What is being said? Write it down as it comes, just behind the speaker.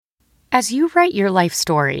As you write your life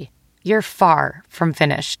story, you're far from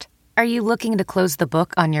finished. Are you looking to close the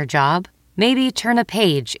book on your job? Maybe turn a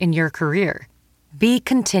page in your career? Be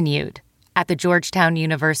continued at the Georgetown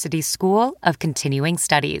University School of Continuing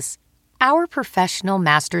Studies. Our professional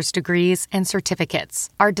master's degrees and certificates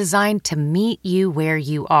are designed to meet you where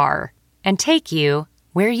you are and take you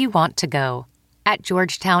where you want to go. At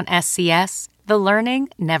Georgetown SCS, the learning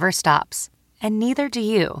never stops, and neither do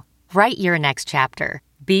you. Write your next chapter.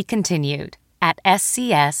 Be continued at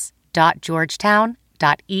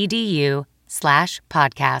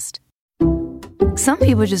scs.georgetown.edu/podcast. Some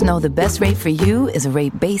people just know the best rate for you is a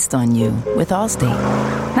rate based on you with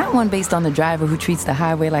Allstate. Not one based on the driver who treats the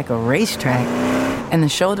highway like a racetrack and the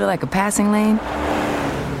shoulder like a passing lane.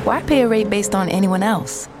 Why pay a rate based on anyone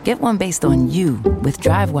else? Get one based on you with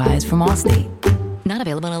DriveWise from Allstate. Not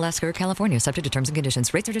available in Alaska or California, subject to terms and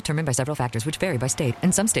conditions. Rates are determined by several factors, which vary by state.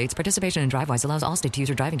 In some states, participation in DriveWise allows Allstate to use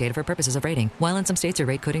your driving data for purposes of rating. While in some states, your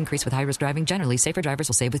rate could increase with high-risk driving. Generally, safer drivers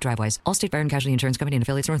will save with DriveWise. Allstate Fire and Casualty Insurance Company and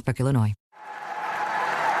affiliates, Northbrook, Illinois.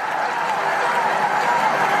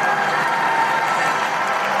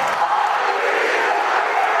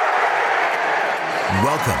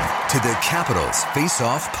 Welcome to the Capitals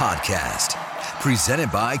Face-Off Podcast,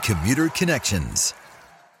 presented by Commuter Connections.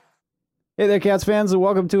 Hey there, Cats fans, and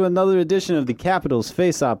welcome to another edition of the Capitals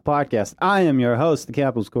Face-Off Podcast. I am your host, the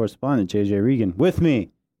Capitals correspondent, JJ Regan. With me,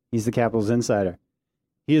 he's the Capitals insider.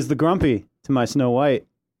 He is the grumpy to my Snow White.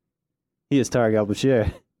 He is Tarik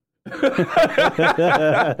El-Bashir.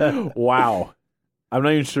 Wow. I'm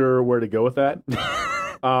not even sure where to go with that.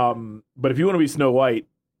 But if you want to be Snow White,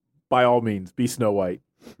 by all means, be Snow White.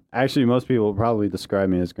 Actually, most people will probably describe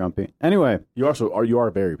me as grumpy. Anyway. You are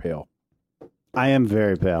very pale. I am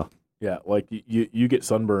very pale. Yeah, like you get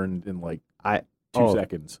sunburned in like 2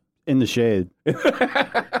 seconds. In the shade.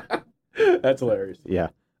 That's hilarious. Yeah.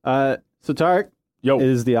 So Tarik, Yo. It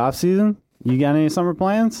is the off season. You got any summer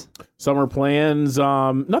plans? Summer plans,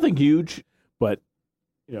 nothing huge, but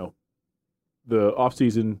you know, the off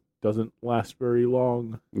season doesn't last very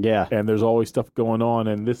long. Yeah. And there's always stuff going on,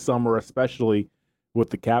 and this summer especially with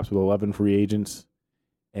the Caps with 11 free agents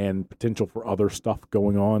and potential for other stuff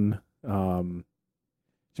going on.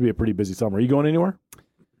 Should be a pretty busy summer. Are you going anywhere?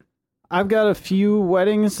 I've got a few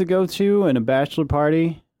weddings to go to and a bachelor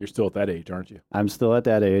party. You're still at that age, aren't you? I'm still at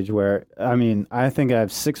that age where, I think I have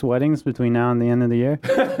 6 weddings between now and the end of the year.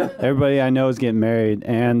 Everybody I know is getting married.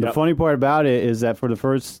 And the funny part about it is that for the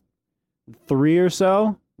first 3 or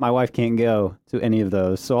so, my wife can't go to any of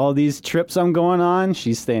those. So all these trips I'm going on,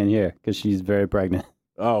 she's staying here because she's very pregnant.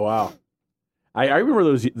 Oh, wow. I remember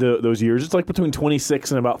those years. It's like between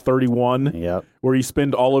 26 and about 31, where you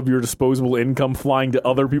spend all of your disposable income flying to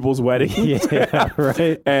other people's weddings. Yeah,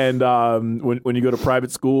 right. And when you go to private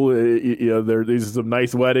school, there's some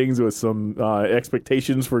nice weddings with some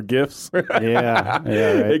expectations for gifts. Yeah, right.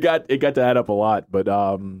 It got to add up a lot, but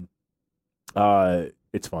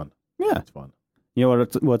it's fun. Yeah, it's fun. You know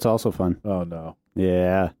what's also fun? Oh no.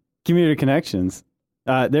 Yeah, Commuter Connections.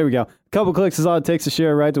 There we go. A couple clicks is all it takes to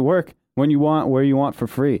share a ride to work. When you want, where you want for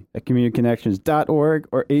free at communiconnections.org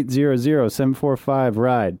or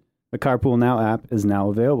 800-745-RIDE. The Carpool Now app is now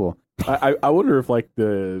available. I wonder if like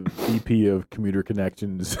the VP of Commuter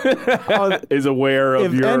Connections is aware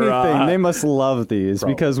of if anything, they must love these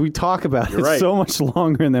because we talk about it so much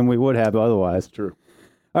longer than we would have otherwise. True.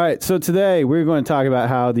 All right, so today we're going to talk about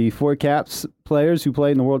how the 4 Caps players who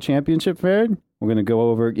played in the World Championship fared. We're going to go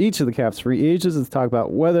over each of the Caps' free agents and talk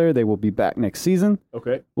about whether they will be back next season.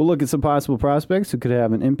 Okay. We'll look at some possible prospects who could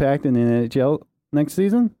have an impact in the NHL next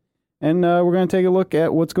season. And we're going to take a look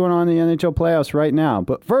at what's going on in the NHL playoffs right now.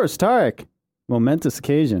 But first, Tarik, momentous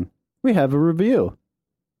occasion. We have a review.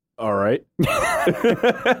 All right.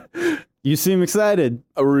 You seem excited.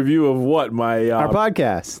 A review of what? Our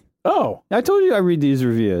podcast. Oh. I told you I read these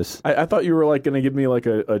reviews. I thought you were like going to give me like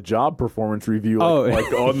a job performance review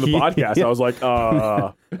like on the podcast. I was like,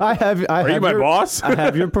 are you my boss? I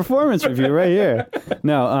have your performance review right here.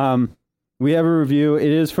 No, we have a review.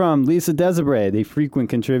 It is from Lisa Desibray, the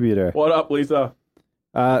frequent contributor. What up, Lisa?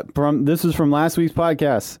 This is from last week's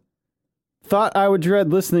podcast. Thought I would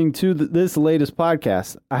dread listening to this latest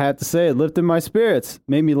podcast. I had to say it lifted my spirits,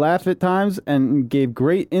 made me laugh at times, and gave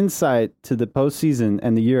great insight to the postseason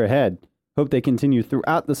and the year ahead. Hope they continue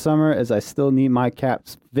throughout the summer as I still need my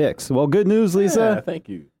Caps fix. Well, good news, Lisa. Yeah, thank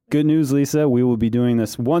you. Good news, Lisa. We will be doing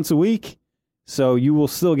this once a week, so you will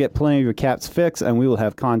still get plenty of your Caps fix, and we will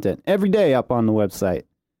have content every day up on the website.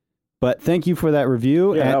 But thank you for that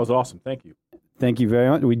review. Yeah, that was awesome. Thank you. Thank you very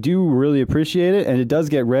much. We do really appreciate it, and it does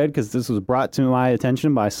get read because this was brought to my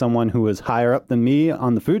attention by someone who was higher up than me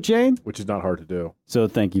on the food chain. Which is not hard to do. So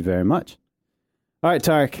thank you very much. All right,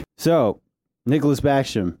 Tarik. So, Nicholas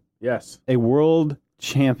Backstrom. Yes. A world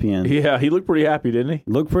champion. Yeah, he looked pretty happy, didn't he?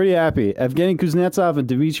 Looked pretty happy. Evgeny Kuznetsov and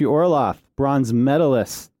Dmitry Orlov, bronze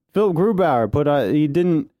medalists. Phil Grubauer he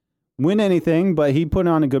didn't win anything, but he put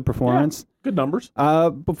on a good performance. Yeah, good numbers.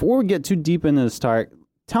 Before we get too deep into this, Tarik,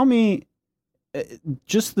 tell me,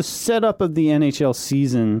 just the setup of the NHL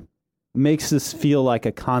season makes this feel like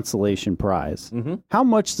a consolation prize. Mm-hmm. How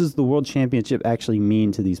much does the World Championship actually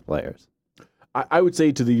mean to these players? I would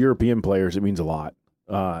say to the European players, it means a lot.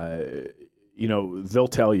 They'll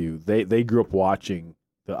tell you they grew up watching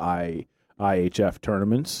the IHF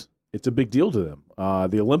tournaments. It's a big deal to them.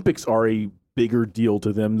 The Olympics are a bigger deal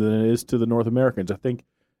to them than it is to the North Americans. I think,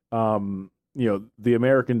 the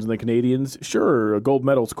Americans and the Canadians, sure, a gold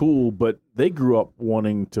medal's cool, but they grew up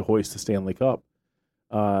wanting to hoist the Stanley Cup.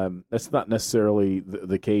 That's not necessarily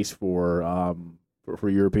the case for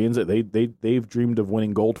Europeans. They've dreamed of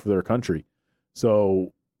winning gold for their country.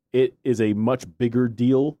 So it is a much bigger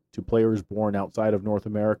deal to players born outside of North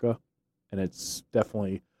America, and it's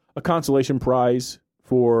definitely a consolation prize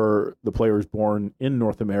for the players born in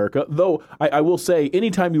North America. Though I will say,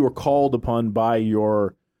 anytime you are called upon by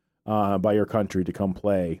your country to come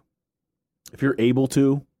play, if you're able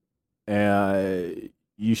to,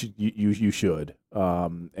 you should.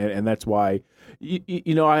 And that's why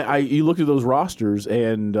you look at those rosters,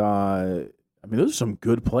 and those are some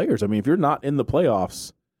good players. I mean, if you're not in the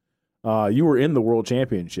playoffs, you were in the World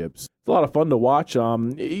Championships. It's a lot of fun to watch.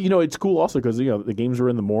 It's cool also because the games are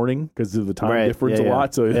in the morning because of the time difference a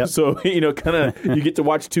lot. So you get to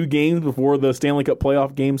watch two games before the Stanley Cup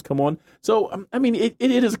playoff games come on. So it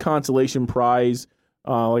is a consolation prize.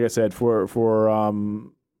 Like I said, for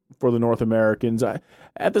the North Americans.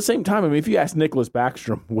 At the same time, if you ask Nicholas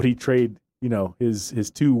Backstrom, would he trade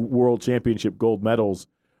his 2 World Championship gold medals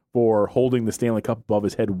for holding the Stanley Cup above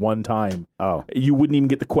his head one time? Oh, you wouldn't even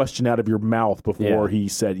get the question out of your mouth before he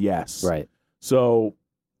said yes. Right. So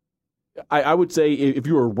I would say if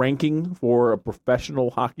you were ranking for a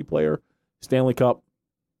professional hockey player, Stanley Cup,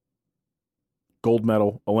 gold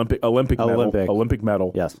medal, Olympic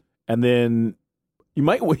medal. Yes. And then you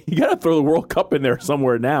got to throw the World Cup in there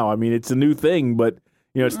somewhere now. I mean, it's a new thing, but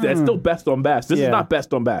it's still best on best. This is not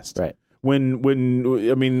best on best. Right. Every once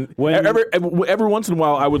in a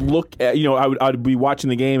while I would look at, I'd be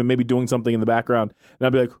watching the game and maybe doing something in the background, and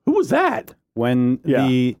I'd be like, who was that? When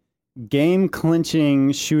the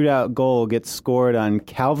game-clinching shootout goal gets scored on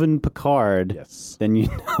Calvin Pickard, then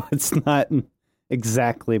it's not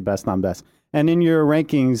exactly best on best. And in your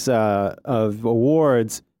rankings of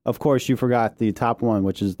awards, of course, you forgot the top one,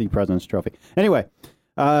 which is the President's Trophy. Anyway,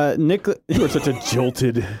 Nick... You are such a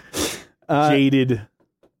jilted, jaded...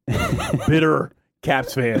 bitter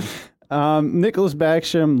Caps fan. Nicholas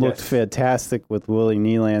Backstrom looked fantastic with Willie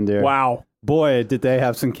Nylander. Wow. Boy, did they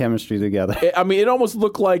have some chemistry together. It almost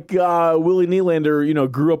looked like Willie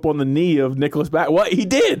Nylander, grew up on the knee of Nicholas Backstrom. Well, he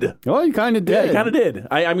did. Well, he kind of did. Yeah, he kind of did.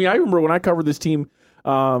 I remember when I covered this team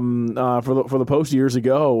for the Post years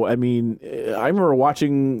ago. I remember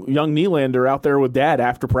watching young Nylander out there with Dad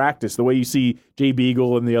after practice, the way you see Jay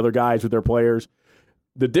Beagle and the other guys with their players.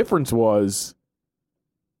 The difference was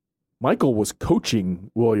Michael was coaching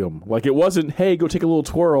William. Like, it wasn't, hey, go take a little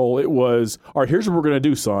twirl. It was, all right, here's what we're going to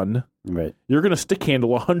do, son. Right. You're going to stick handle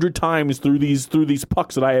 100 times through these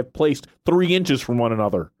pucks that I have placed 3 inches from one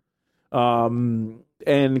another. And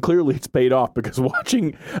clearly it's paid off because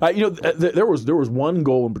watching, there was one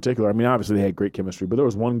goal in particular. Obviously they had great chemistry, but there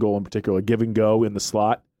was one goal in particular, give and go in the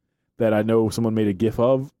slot, that I know someone made a GIF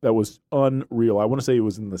of that was unreal. I want to say it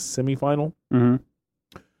was in the semifinal. Mm-hmm.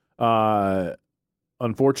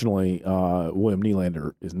 Unfortunately, William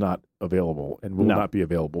Nylander is not available and will not be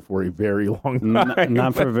available for a very long time.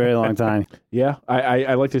 Not for a very long time. Yeah,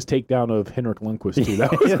 I liked his takedown of Henrik Lundqvist, too.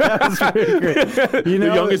 That was pretty great.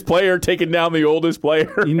 The youngest player taking down the oldest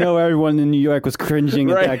player. Everyone in New York was cringing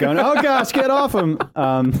at that, going, oh, gosh, get off him.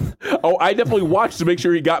 I definitely watched to make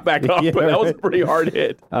sure he got back up, but that was a pretty hard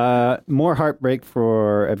hit. More heartbreak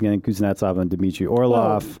for Evgeny Kuznetsov and Dmitry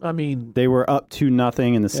Orlov. Well, they were up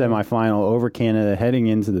 2-0 in the semifinal over Canada heading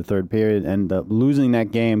into the third period, ended up losing that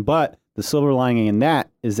game, but the silver lining in that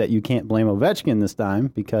is that you can't blame Ovechkin this time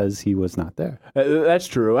because he was not there. That's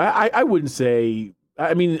true. I wouldn't say...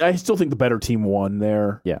 I still think the better team won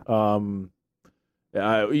there. Yeah. You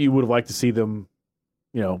would have liked to see them,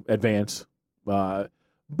 advance.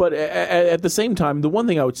 But at the same time, the one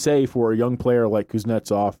thing I would say for a young player like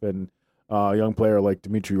Kuznetsov and a young player like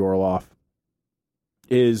Dmitry Orlov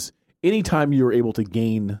is anytime you're able to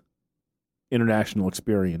gain international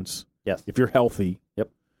experience, yes, if you're healthy, yep.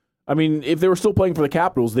 I mean, if they were still playing for the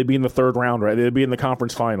Capitals, they'd be in the third round, right? They'd be in the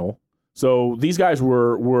conference final. So these guys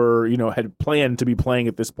were had planned to be playing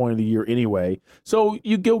at this point of the year anyway. So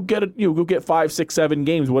you go get 5, 6, 7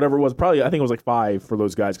 games, whatever it was. Probably I think it was like 5 for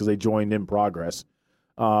those guys because they joined in progress.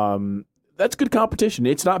 That's good competition.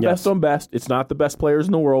 It's not best on best. It's not the best players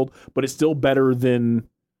in the world, but it's still better than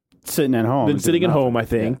sitting at home. Sitting at home, I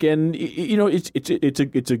think. Yeah. And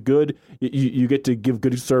it's a good. You get to give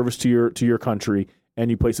good service to your country,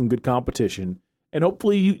 and you play some good competition. And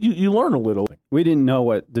hopefully you learn a little. We didn't know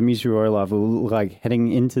what Dmitry Orlov would look like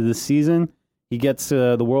heading into the season. He gets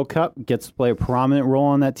the World Cup, gets to play a prominent role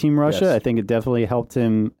on that Team Russia. Yes. I think it definitely helped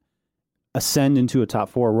him ascend into a top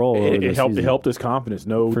 4 role. It helped his confidence,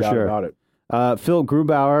 no doubt about it. Phil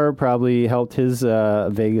Grubauer probably helped his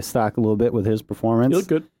Vegas stock a little bit with his performance. He looked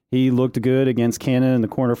good. He looked good against Canada in the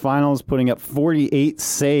quarterfinals, putting up 48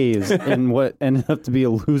 saves in what ended up to be a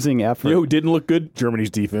losing effort. You know who didn't look good? Germany's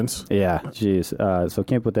defense. Yeah, jeez. So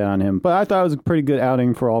can't put that on him. But I thought it was a pretty good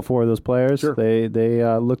outing for all 4 of those players. Sure. They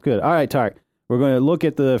looked good. All right, Tarik, we're going to look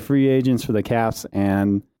at the free agents for the Caps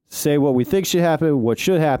and say what we think should happen, what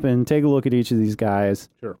should happen, take a look at each of these guys.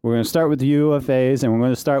 Sure. We're going to start with the UFAs, and we're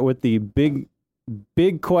going to start with the big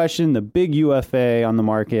question, the big UFA on the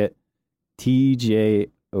market, TJ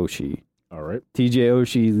Oshie. All right. TJ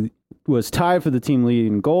Oshie was tied for the team lead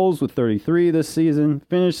in goals with 33 this season,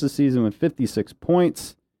 finished the season with 56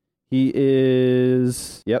 points. He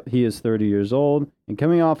is 30 years old and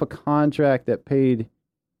coming off a contract that paid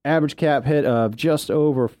average cap hit of just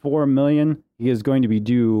over $4 million. He is going to be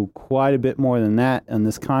due quite a bit more than that on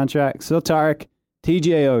this contract. So, Tarik,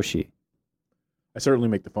 TJ Oshie. I certainly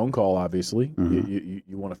make the phone call, obviously. Mm-hmm.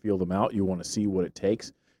 You want to feel them out. You want to see what it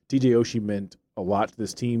takes. TJ Oshie meant a lot to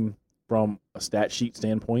this team from a stat sheet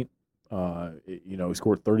standpoint. He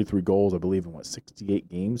scored 33 goals, I believe, in 68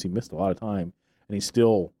 games. He missed a lot of time, and he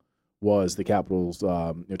still was the Capitals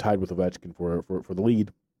tied with Ovechkin for the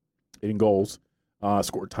lead in goals.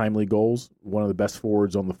 Scored timely goals. One of the best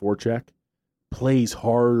forwards on the forecheck. Plays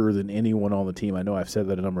harder than anyone on the team. I know I've said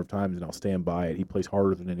that a number of times, and I'll stand by it. He plays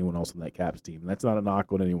harder than anyone else on that Caps team, and that's not a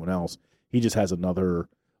knock on anyone else. He just has another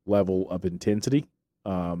level of intensity.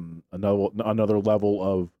 Another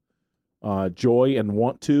level of joy and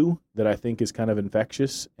want to that I think is kind of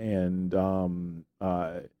infectious, and those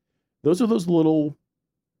are those little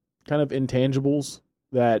kind of intangibles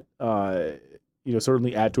that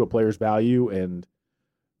certainly add to a player's value and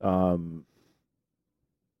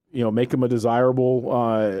make him a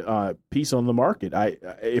desirable piece on the market.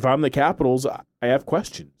 If I'm the Capitals, I have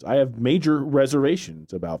questions. I have major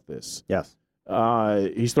reservations about this. Yes,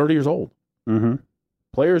 he's 30 years old. Mm-hmm.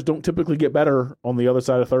 Players don't typically get better on the other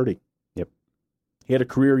side of 30. Yep. He had a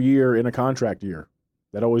career year in a contract year.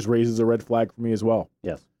 That always raises a red flag for me as well.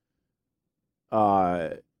 Yes.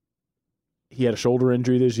 He had a shoulder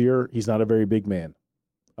injury this year. He's not a very big man.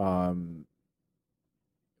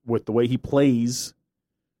 With the way he plays,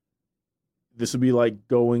 this would be like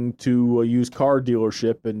going to a used car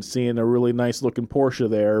dealership and seeing a really nice-looking Porsche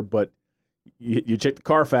there, but you check the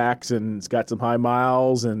Carfax, and it's got some high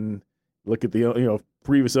miles, and look at the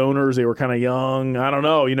previous owners, they were kind of young. I don't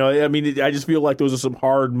know. I just feel like those are some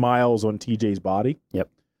hard miles on TJ's body. Yep.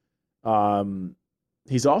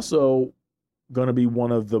 He's also going to be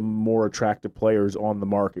one of the more attractive players on the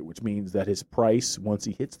market, which means that his price, once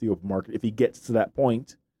he hits the open market, if he gets to that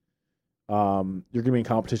point, you're going to be in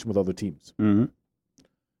competition with other teams. Mm-hmm.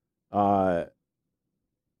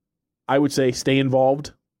 I would say stay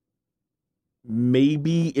involved.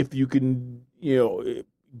 Maybe if you can,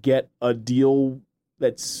 get a deal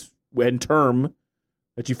that's in term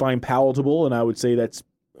that you find palatable, and I would say that's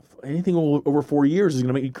anything over 4 years is going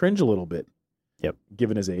to make you cringe a little bit. Yep,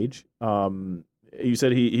 given his age. You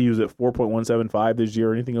said he was at 4.175 this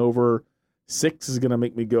year. Anything over 6 is going to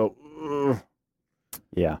make me go, ugh.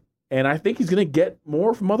 Yeah. And I think he's going to get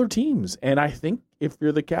more from other teams. And I think if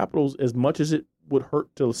you're the Capitals, as much as it would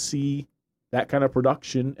hurt to see that kind of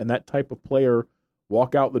production and that type of player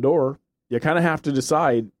walk out the door, you kind of have to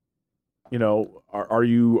decide, are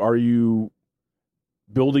you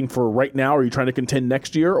building for right now? Are you trying to contend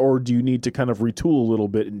next year, or do you need to kind of retool a little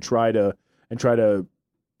bit and try to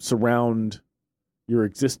surround your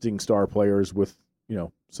existing star players with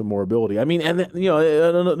some more ability? I mean, and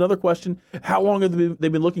another question: how long have they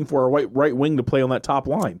been looking for a right wing to play on that top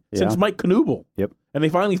line since Mike Knuble? Yep. And they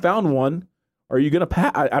finally found one. Are you going to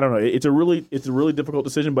pass? I don't know. It's a really difficult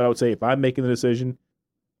decision, but I would say if I'm making the decision,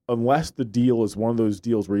 unless the deal is one of those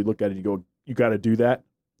deals where you look at it and you go, you got to do that.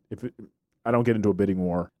 I don't get into a bidding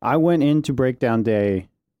war. I went into breakdown day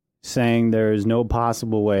saying there is no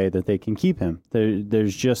possible way that they can keep him.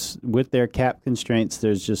 There's just, with their cap constraints,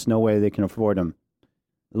 there's just no way they can afford him.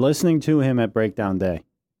 Listening to him at Breakdown Day,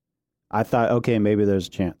 I thought, okay, maybe there's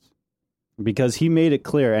a chance. Because he made it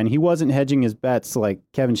clear, and he wasn't hedging his bets like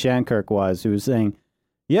Kevin Shattenkirk was, who was saying,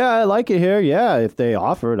 yeah, I like it here. Yeah, if they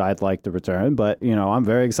offered, I'd like to return. But, I'm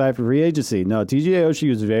very excited for free agency. No, TJ Oshie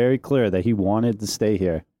was very clear that he wanted to stay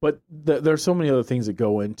here. But there's so many other things that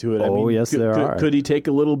go into it. Yes, there are. Could he take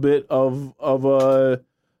a little bit of a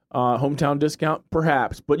hometown discount?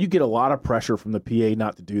 Perhaps. But you get a lot of pressure from the PA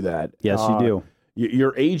not to do that. Yes, you do.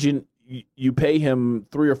 Your agent, you pay him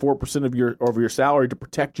 3 or 4% of your salary to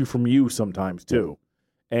protect you from you sometimes, too.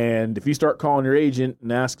 And if you start calling your agent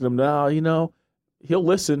and asking him, no, he'll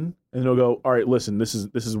listen, and he'll go, all right, listen, this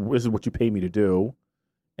is what you pay me to do,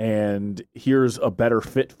 and here's a better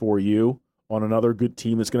fit for you on another good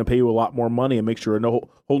team that's going to pay you a lot more money and make sure a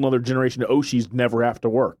whole nother generation of Oshies never have to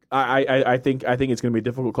work. I think it's going to be a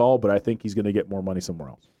difficult call, but I think he's going to get more money somewhere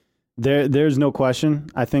else. There's no question.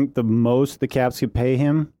 I think the most the Caps could pay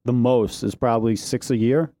him, the most, is probably $6 a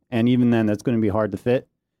year, and even then, that's going to be hard to fit.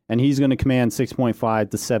 And he's going to command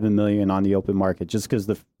 $6.5 to $7 million on the open market, just because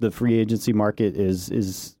the free agency market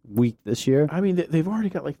is weak this year. I mean, they've already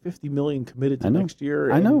got like $50 million committed to next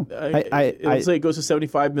year. I know. Let's say it goes to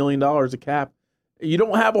 $75 million a cap. You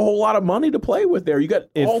don't have a whole lot of money to play with there. You got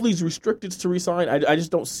all these restricteds to resign. I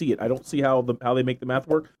just don't see it. I don't see how they make the math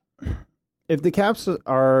work. If the Caps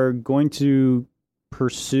are going to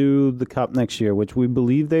pursue the Cup next year, which we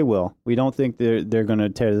believe they will, we don't think they're going to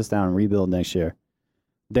tear this down and rebuild next year.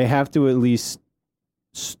 They have to at least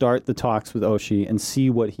start the talks with Oshie and see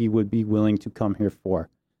what he would be willing to come here for.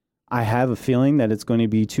 I have a feeling that it's going to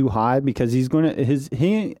be too high because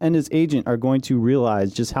he and his agent are going to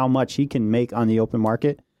realize just how much he can make on the open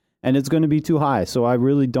market, and it's going to be too high. So I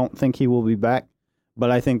really don't think he will be back, but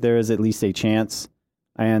I think there is at least a chance.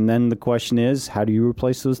 And then the question is, how do you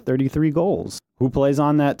replace those 33 goals? Who plays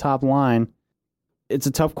on that top line? It's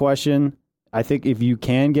a tough question. I think if you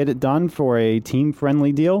can get it done for a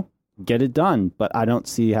team-friendly deal, get it done. But I don't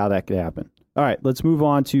see how that could happen. All right, let's move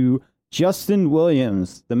on to Justin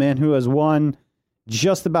Williams, the man who has won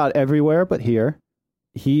just about everywhere but here.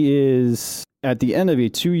 He is at the end of a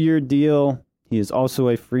 2-year deal. He is also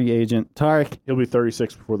a free agent. Tarik. He'll be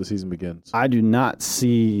 36 before the season begins. I do not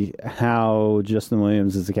see how Justin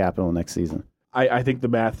Williams is the Capital next season. I think the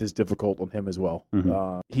math is difficult on him as well.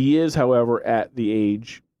 Mm-hmm. He is, however, at the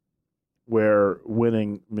age where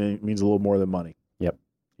winning means a little more than money. Yep.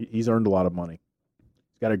 He's earned a lot of money.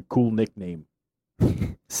 He's got a cool nickname.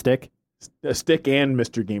 Stick? Stick and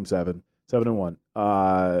Mr. Game 7.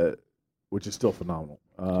 7-1. Which is still phenomenal.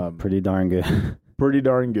 Pretty darn good. Pretty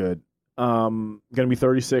darn good. Going to be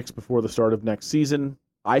 36 before the start of next season.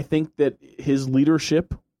 I think that his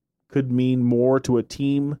leadership could mean more to a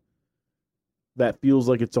team that feels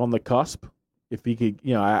like it's on the cusp. If he could,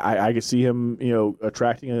 I could see him,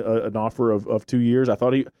 attracting an offer of 2 years. I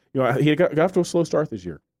thought he got off to a slow start this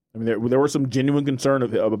year. I mean, there was some genuine concern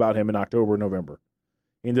about him in October and November.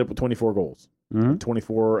 He ended up with 24 goals,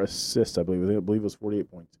 24 assists, I believe. I believe it was 48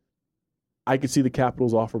 points. I could see the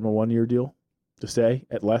Capitals offer him a 1-year deal to stay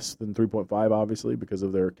at less than 3.5, obviously, because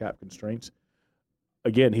of their cap constraints.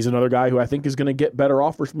 Again, he's another guy who I think is going to get better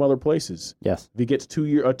offers from other places. Yes. If he gets a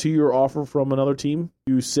 2-year offer from another team,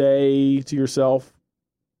 you say to yourself,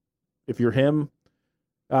 if you're him,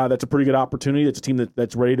 that's a pretty good opportunity. It's a team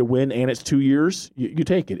that's ready to win, and it's 2 years. You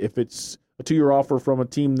take it. If it's a 2-year offer from a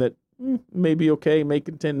team that may be okay, may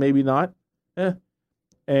contend, maybe not,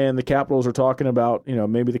 and the Capitals are talking about,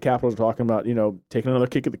 maybe the Capitals are talking about, taking another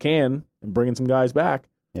kick at the can and bringing some guys back.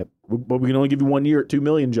 Yep. But we can only give you 1 year at $2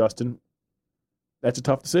 million, Justin. That's a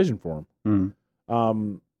tough decision for him.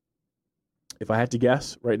 If I had to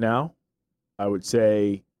guess right now, I would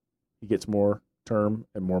say he gets more term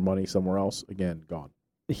and more money somewhere else. Again, gone.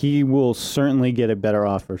 He will certainly get a better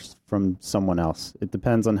offer from someone else. It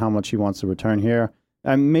depends on how much he wants to return here.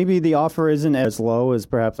 And maybe the offer isn't as low as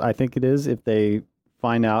perhaps I think it is if they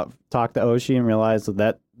talk to Oshie and realize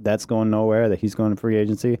that's going nowhere, that he's going to free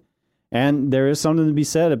agency. And there is something to be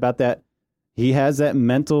said about that. He has that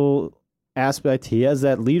mental aspect. He has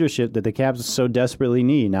that leadership that the Caps so desperately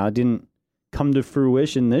need. Now, it didn't come to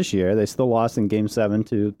fruition this year. They still lost in Game 7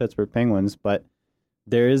 to Pittsburgh Penguins, but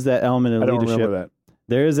there is that element of leadership. I don't remember that.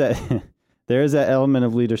 There is that element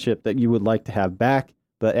of leadership that you would like to have back,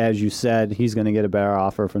 but as you said, he's going to get a better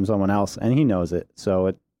offer from someone else, and he knows it. So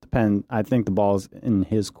it depends. I think the ball's in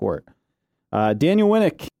his court. Daniel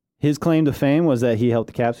Winnick, his claim to fame was that he helped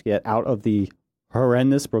the Caps get out of the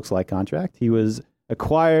horrendous Brooks Light contract. He was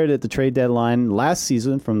acquired at the trade deadline last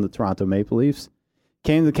season from the Toronto Maple Leafs.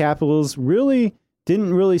 came to the Capitals,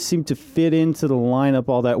 didn't really seem to fit into the lineup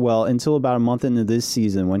all that well until about a month into this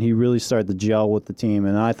season when he really started to gel with the team.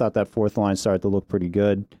 And I thought that fourth line started to look pretty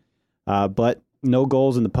good. But no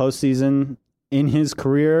goals in the postseason in his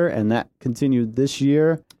career, and that continued this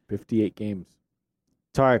year. 58 games.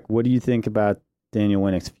 Tarik, what do you think about Daniel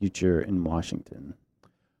Winnick's future in Washington?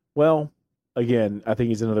 Well, again, I think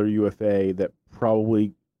he's another UFA that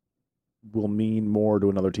probably will mean more to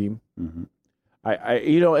another team. Mm-hmm.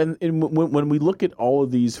 And when we look at all of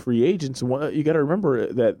these free agents, you got to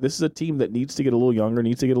remember that this is a team that needs to get a little younger,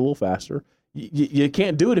 needs to get a little faster. You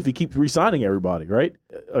can't do it if you keep re-signing everybody, right?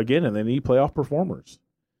 Again, and they need playoff performers.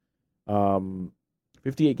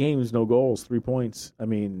 58 games, no goals, 3 points. I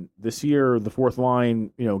mean, this year the fourth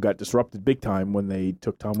line, got disrupted big time when they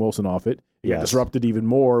took Tom Wilson off it. It got disrupted even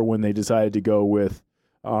more when they decided to go with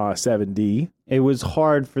 7D. It was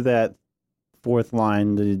hard for that fourth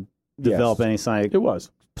line to develop any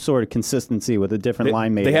sort of consistency with a different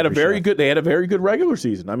line mate. They had a very good regular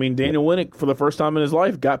season. I mean, Daniel Winnick, for the first time in his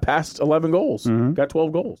life, got past 11 goals, got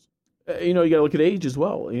 12 goals. You got to look at age as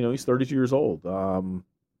well. He's 32 years old,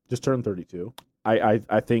 just turned 32.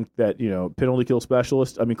 I think that penalty kill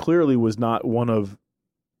specialist. I mean, clearly was not one of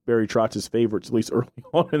Barry Trotz's favorites, at least early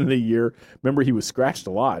on in the year. Remember, he was scratched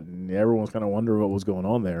a lot, and everyone was kind of wondering what was going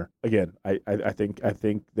on there. Again, I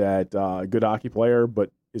think that a good hockey player, but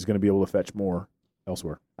is going to be able to fetch more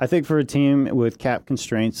elsewhere. I think for a team with cap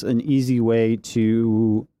constraints, an easy way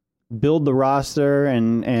to build the roster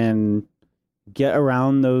and get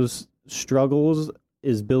around those struggles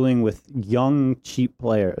is building with young, cheap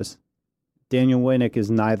players. Daniel Winnick is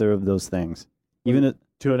neither of those things. Even at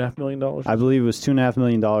 $2.5 million? I believe it was $2.5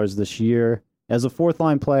 million this year as a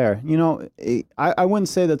fourth-line player. I wouldn't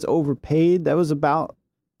say that's overpaid. That was about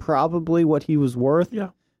probably what he was worth. Yeah.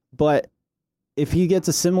 But if he gets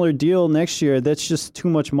a similar deal next year, that's just too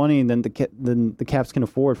much money than the Caps can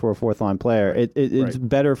afford for a fourth-line player. It's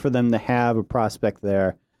better for them to have a prospect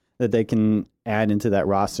there that they can add into that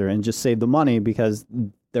roster and just save the money because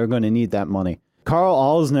they're going to need that money. Carl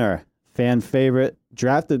Alzner, fan favorite,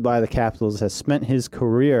 drafted by the Capitals, has spent his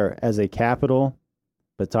career as a Capital.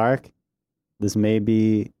 But Tarik, this may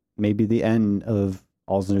be the end of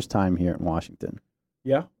Alzner's time here in Washington.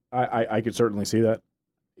 Yeah, I could certainly see that.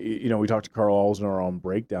 We talked to Carl Alzner on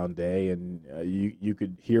breakdown day, and you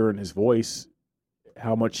could hear in his voice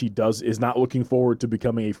how much he is not looking forward to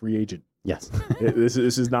becoming a free agent. Yes. This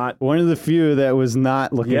is not one of the few that was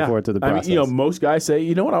not looking forward to the process. I mean, most guys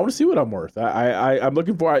say, I want to see what I'm worth. I'm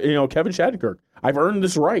looking for, Kevin Shattenkirk. I've earned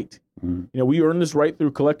this right. Mm-hmm. We earned this right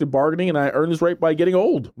through collective bargaining, and I earned this right by getting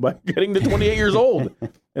old, by getting to 28 years old.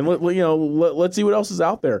 And let's see what else is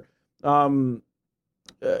out there. Carl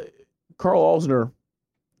Alzner,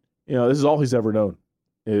 this is all he's ever known.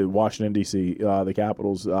 Washington, D.C., the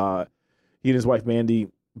Capitals. He and his wife, Mandy,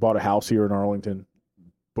 bought a house here in Arlington.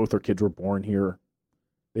 Both their kids were born here.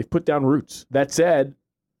 They've put down roots. That said,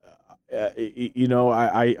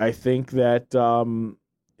 I think that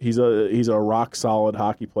he's a rock solid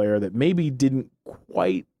hockey player that maybe didn't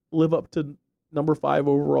quite live up to number 5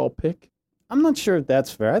 overall pick. I'm not sure if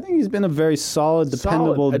that's fair. I think he's been a very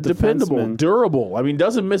dependable defenseman. Durable. I mean,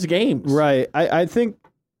 doesn't miss games. Right. I think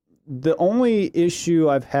the only issue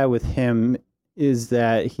I've had with him is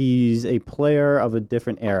that he's a player of a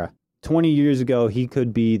different era. 20 years ago, he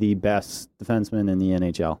could be the best defenseman in the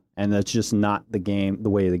NHL, and that's just not the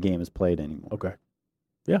way the game is played anymore. Okay.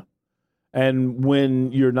 Yeah. And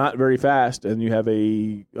when you're not very fast and you have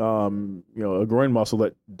a groin muscle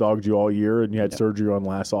that dogged you all year and you had surgery on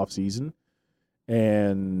last offseason,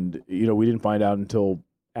 and we didn't find out until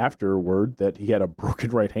afterward that he had a broken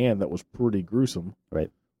right hand that was pretty gruesome. Right.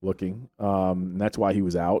 Looking. And that's why he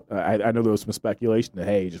was out. I know there was some speculation that,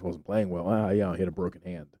 hey, he just wasn't playing well. He had a broken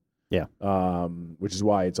hand. Yeah. Which is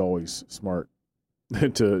why it's always smart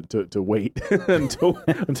to wait until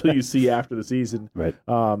you see after the season. Right.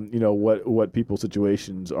 What people's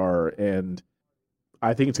situations are, and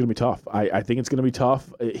I think it's going to be tough. I think it's going to be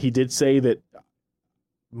tough. He did say that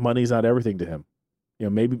money's not everything to him.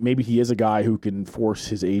 Maybe he is a guy who can force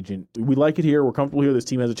his agent. We like it here. We're comfortable here. This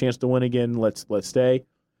team has a chance to win again. Let's stay.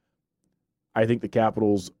 I think the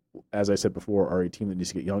Capitals, as I said before, are a team that needs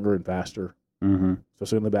to get younger and faster. Mm-hmm.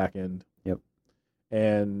 Especially on the back end. Yep.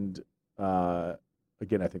 And,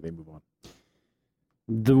 again, I think they move on.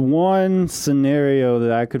 The one scenario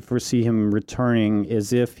that I could foresee him returning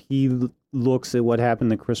is if he looks at what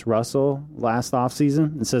happened to Chris Russell last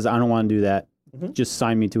offseason and says, I don't want to do that. Mm-hmm. Just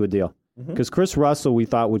sign me to a deal. Because Chris Russell, we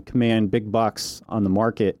thought, would command big bucks on the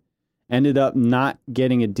market, ended up not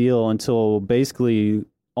getting a deal until basically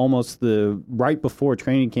almost right before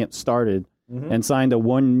training camp started. and signed a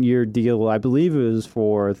 1-year deal. I believe it was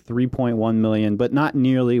for $3.1 million, but not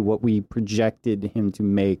nearly what we projected him to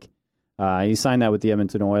make. He signed that with the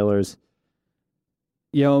Edmonton Oilers.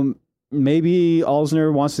 Maybe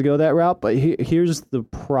Alzner wants to go that route, but here's the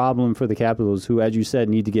problem for the Capitals, who, as you said,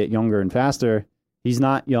 need to get younger and faster. He's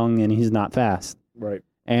not young and he's not fast. Right.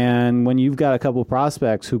 And when you've got a couple of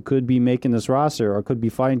prospects who could be making this roster or could be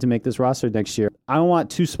fighting to make this roster next year, I don't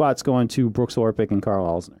want 2 spots going to Brooks Orpik and Carl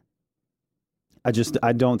Alzner.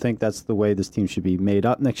 I don't think that's the way this team should be made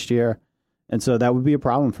up next year. And so that would be a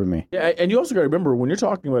problem for me. Yeah, and you also got to remember, when you're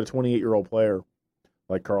talking about a 28-year-old player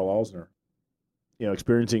like Carl Alzner,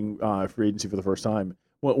 experiencing free agency for the first time,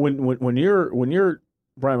 when you're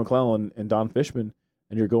Brian McClellan and Don Fishman,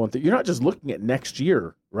 and you're going through, you're not just looking at next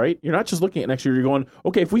year, right? You're not just looking at next year. You're going,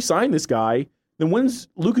 okay, if we sign this guy, then when's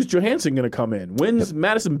Lucas Johansson going to come in? When's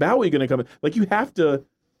Madison Bowie going to come in? Like, you have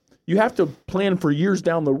to plan for years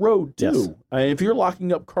down the road too. Yes. If you're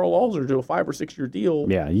locking up Carl Alzner to a 5 or 6 year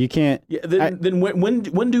deal, you can't. Yeah, then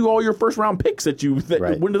when do all your first round picks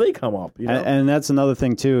when do they come up? And that's another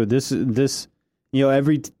thing too. This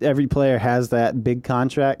every player has that big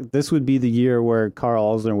contract. This would be the year where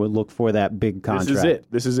Carl Alzner would look for that big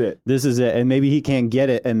contract. This is it. And maybe he can't get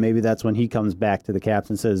it, and maybe that's when he comes back to the Caps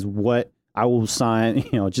and says, "What, I will sign.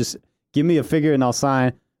 Just give me a figure and I'll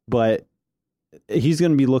sign." But he's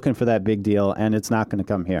going to be looking for that big deal, and it's not going to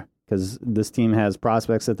come here because this team has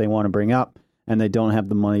prospects that they want to bring up, and they don't have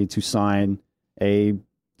the money to sign a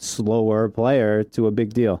slower player to a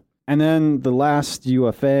big deal. And then the last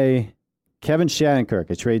UFA, Kevin Shattenkirk,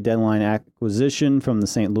 a trade deadline acquisition from the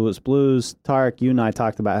St. Louis Blues. Tarik, you and I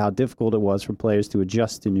talked about how difficult it was for players to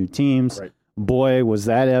adjust to new teams. Right. Boy, was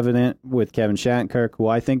that evident with Kevin Shattenkirk, who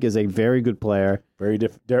I think is a very good player. Very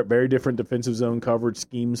different defensive zone coverage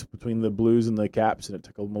schemes between the Blues and the Caps, and it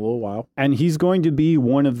took them a little while. And he's going to be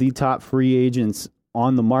one of the top free agents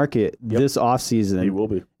on the market this offseason. He will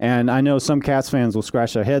be. And I know some Caps fans will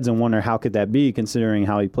scratch their heads and wonder how could that be, considering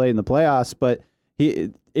how he played in the playoffs, but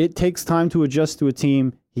it takes time to adjust to a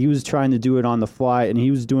team. He was trying to do it on the fly, and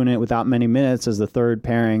he was doing it without many minutes as the third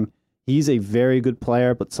pairing. He's a very good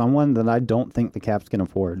player, but someone that I don't think the Caps can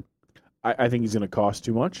afford. I think he's going to cost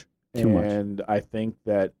too much. And I think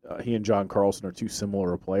that he and John Carlson are too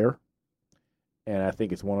similar a player, and I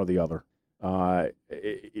think it's one or the other.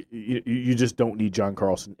 You just don't need John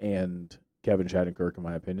Carlson and Kevin Shattenkirk, in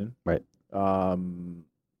my opinion. Right.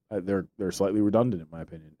 They're slightly redundant, in my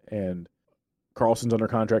opinion. And Carlson's under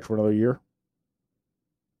contract for another year.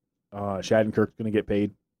 Shattenkirk's going to get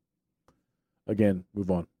paid. Again, move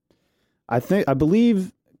on. I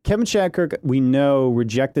believe Kevin Shattenkirk, we know,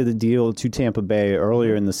 rejected the deal to Tampa Bay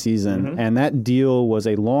earlier in the season, and that deal was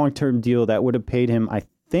a long-term deal that would have paid him, I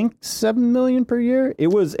think, $7 million per year. It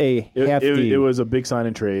was a hefty. It was a big sign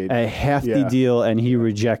and trade, a hefty deal, and he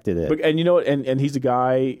rejected it. And you know what? And he's a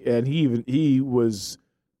guy, and he was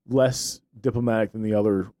less diplomatic than the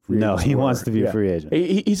other free agents. No, he wants to be a free agent.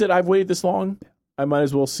 He said, "I've waited this long. I might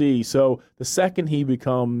as well see." So the second he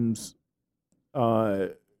becomes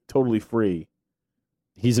totally free,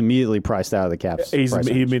 he's immediately priced out of the Caps. He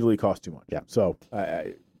immediately costs too much. Yeah. So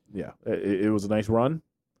it was a nice run.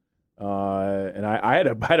 And I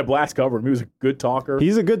had a blast covering him. He was a good talker.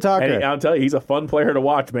 He's a good talker. And I'll tell you, he's a fun player to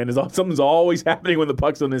watch, man. Something's always happening when the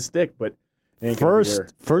puck's on his stick. But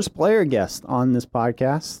first player guest on this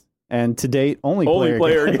podcast, and to date, only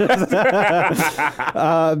player guest.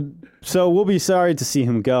 So we'll be sorry to see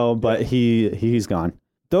him go, but he's gone.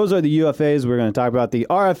 Those are the UFAs. We're going to talk about the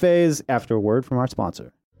RFAs after a word from our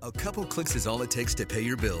sponsor. A couple clicks is all it takes to pay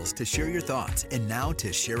your bills, to share your thoughts, and now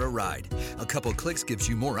to share a ride. A couple clicks gives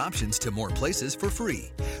you more options to more places for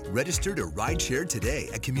free. Register to rideshare today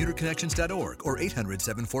at commuterconnections.org or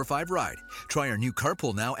 800-745-RIDE. Try our new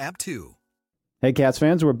Carpool Now app too. Hey, Cats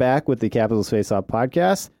fans, we're back with the Capitals Face Off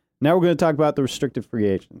podcast. Now we're going to talk about the restricted free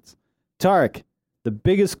agents. Tarik, the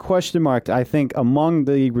biggest question mark, I think, among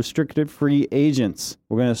the restricted free agents,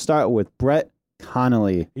 we're going to start with Brett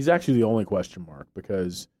Connolly. He's actually the only question mark,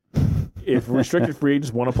 because if restricted free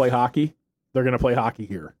agents want to play hockey, they're going to play hockey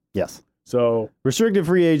here. Yes. So restricted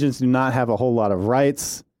free agents do not have a whole lot of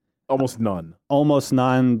rights. Almost none.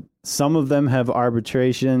 Some of them have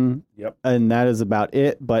arbitration, and that is about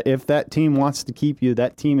it. But if that team wants to keep you,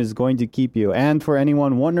 that team is going to keep you. And for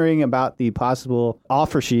anyone wondering about the possible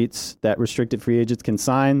offer sheets that restricted free agents can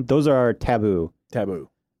sign, those are taboo.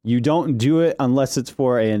 You don't do it unless it's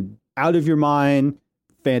for an out-of-your-mind,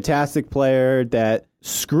 fantastic player that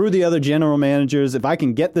screw the other general managers. If I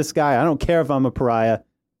can get this guy, I don't care if I'm a pariah.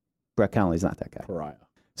 Brett Connolly's not that guy. Pariah.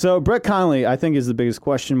 So Brett Connolly, I think, is the biggest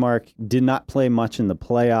question mark. Did not play much in the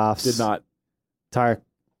playoffs. Did not. Tarik,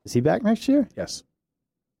 Is he back next year? Yes.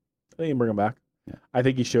 I think you can bring him back. Yeah. I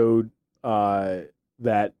think he showed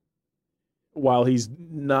that while he's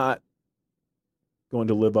not going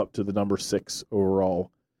to live up to the number 6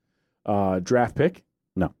 overall draft pick,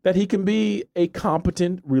 that he can be a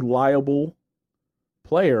competent, reliable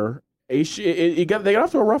player. They got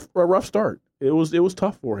off to a rough start. It was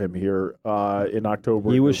tough for him here in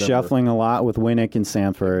October. He was November. shuffling a lot with Winnick and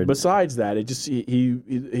Sanford. Besides that, it just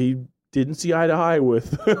he didn't see eye to eye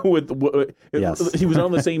with Yes. He was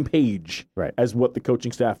on the same page Right. as what the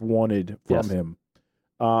coaching staff wanted from him.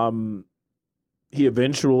 He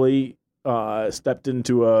eventually stepped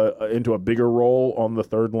into a bigger role on the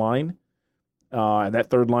third line, and that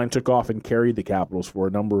third line took off and carried the Capitals for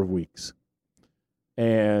a number of weeks.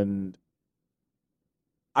 And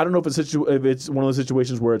I don't know if it's one of those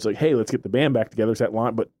situations where it's like, hey, let's get the band back together. It's that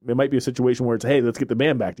line, but it might be a situation where it's, hey, let's get the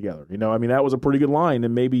band back together. I mean, that was a pretty good line,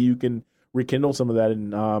 and maybe you can rekindle some of that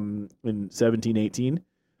in 17-18.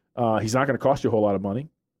 He's not going to cost you a whole lot of money.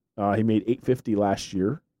 He made $850 last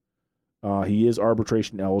year. He is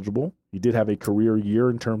arbitration eligible. He did have a career year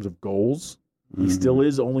in terms of goals. He still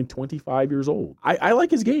is only 25 years old. I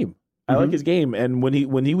like his game. I like his game, and when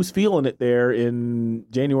he was feeling it there in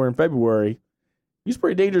January and February, he's a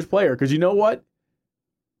pretty dangerous player because you know what?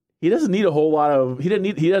 He doesn't need a whole lot of he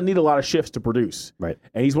doesn't need a lot of shifts to produce. Right.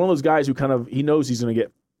 And he's one of those guys who he knows he's going to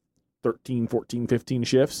get 13, 14, 15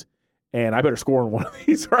 shifts, and I better score on one of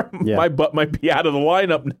these or my butt might be out of the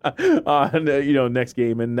lineup next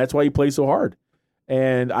game, and that's why he plays so hard.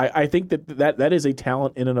 And I think that is a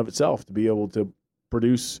talent in and of itself to be able to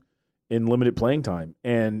produce in limited playing time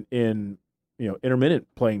and in intermittent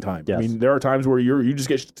playing time. Yes. I mean, there are times where you just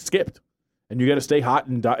get skipped. And you got to stay hot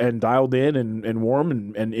and dialed in and warm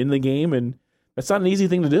and in the game, and that's not an easy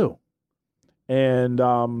thing to do. And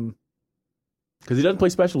because he doesn't play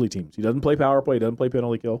specialty teams, he doesn't play power play, he doesn't play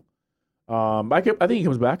penalty kill. I think he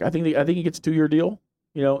comes back. I think he gets a 2-year deal,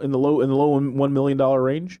 in the low $1 million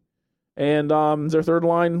range, and their third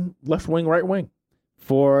line, left wing, right wing.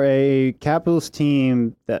 For a Capitals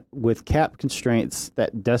team that with cap constraints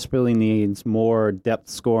that desperately needs more depth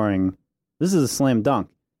scoring, this is a slam dunk.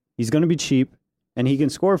 He's going to be cheap, and he can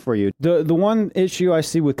score for you. The one issue I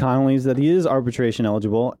see with Connolly is that he is arbitration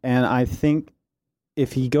eligible, and I think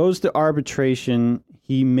if he goes to arbitration,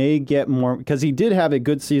 he may get more, because he did have a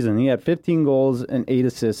good season. He had 15 goals and 8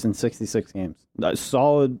 assists in 66 games. A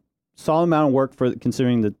solid amount of work for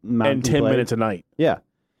considering the amount and 10 minutes a night. Yeah.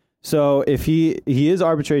 So if he is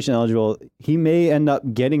arbitration eligible, he may end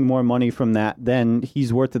up getting more money from that than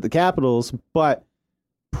he's worth at the Capitals, but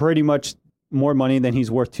pretty much more money than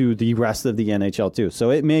he's worth to the rest of the NHL too.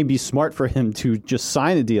 So it may be smart for him to just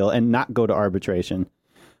sign a deal and not go to arbitration,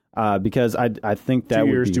 because I think that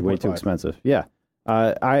would be way too expensive. Yeah,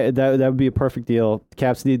 that would be a perfect deal. The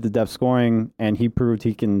Caps need the depth scoring, and he proved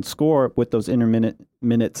he can score with those intermittent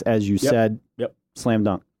minutes, as you said. Yep. Slam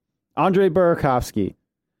dunk. Andrei Burakovsky,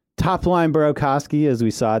 top line Burakovsky, as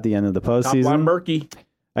we saw at the end of the postseason. Top line Berkey.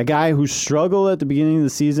 A guy who struggled at the beginning of the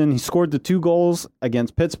season. He scored the 2 goals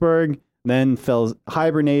against Pittsburgh. Then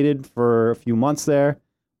hibernated for a few months there,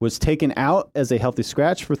 was taken out as a healthy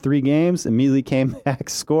scratch for 3 games, immediately came back,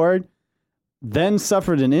 scored, then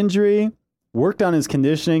suffered an injury, worked on his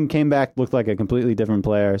conditioning, came back, looked like a completely different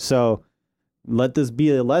player. So let this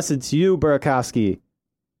be a lesson to you, Burakovsky.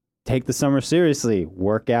 Take the summer seriously,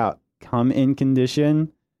 work out, come in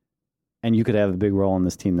condition, and you could have a big role on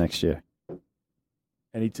this team next year.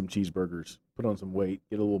 And eat some cheeseburgers, put on some weight,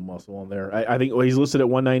 get a little muscle on there. I think he's listed at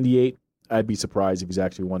 198. I'd be surprised if he's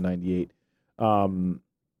actually 198.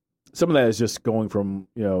 Some of that is just going from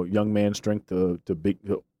young man strength to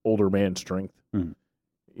older man strength. Mm-hmm.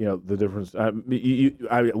 The difference.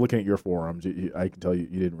 Looking at your forearms, I can tell you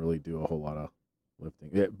didn't really do a whole lot of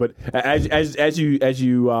lifting. Yeah, but as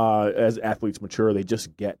athletes mature, they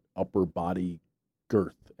just get upper body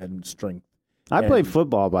girth and strength. I played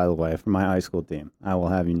football, by the way, for my high school team. I will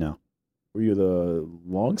have you know. Were you the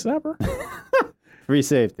long snapper? Free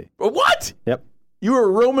safety. What? Yep. You were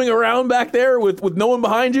roaming around back there with no one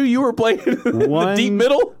behind you? You were playing the deep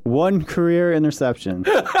middle? 1 career interception.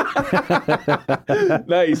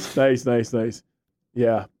 Nice.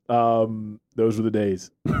 Yeah. Those were the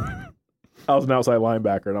days. I was an outside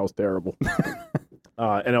linebacker, and I was terrible.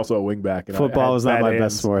 And also a wingback. And football was not my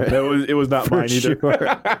best sport. It was not mine either. Sure.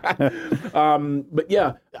 But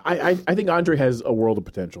yeah, I think Andre has a world of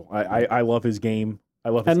potential. I love his game. I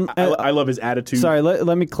love his attitude. Sorry,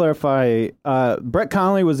 let me clarify. Brett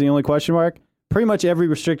Connolly was the only question mark. pretty much every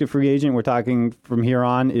restricted free agent we're talking from here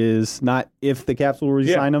on is not if the Caps will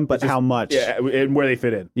re-sign him, but how much. Yeah, and where they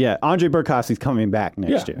fit in. Yeah, Andre Burakovsky's coming back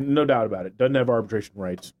next year. No doubt about it. Doesn't have arbitration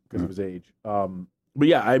rights because of his age. But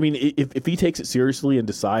yeah, I mean, if he takes it seriously and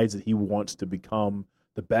decides that he wants to become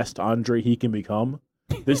the best Andre he can become,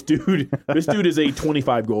 this dude is a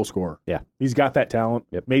 25 goal scorer. Yeah, he's got that talent.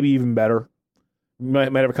 Yep. Maybe even better.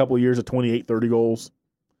 Might have a couple of years of 28, 30 goals.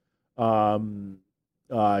 Can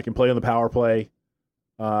play on the power play.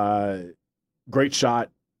 Great shot.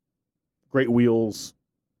 Great wheels.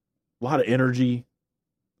 A lot of energy.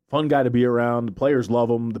 Fun guy to be around. The players love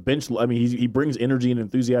him. The bench, I mean, he brings energy and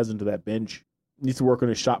enthusiasm to that bench. Needs to work on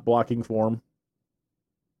his shot blocking form.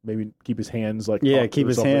 Maybe keep his hands keep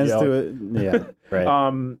his hands to it. Yeah,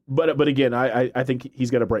 right. But again, I think he's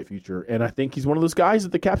got a bright future, and I think he's one of those guys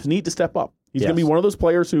that the Caps need to step up. He's going to be one of those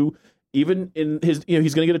players who, even in his,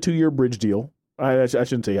 he's going to get a 2-year bridge deal. I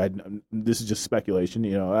shouldn't say. This is just speculation.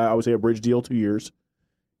 I would say a bridge deal, 2 years.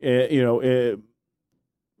 At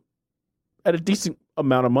a decent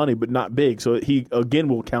amount of money, but not big. So he again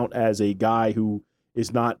will count as a guy who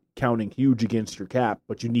is not counting huge against your cap,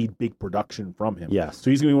 but you need big production from him. Yes. So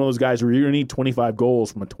he's going to be one of those guys where you're going to need 25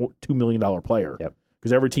 goals from a $2 million player. Yep.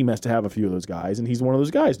 Because every team has to have a few of those guys, and he's one of those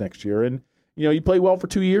guys next year. And you play well for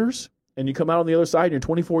 2 years, and you come out on the other side, and you're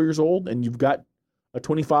 24 years old, and you've got a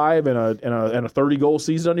 25 and a 30 goal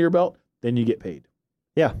season under your belt, then you get paid.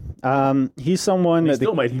 Yeah. He's someone that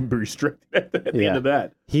still might even be restricted at the end of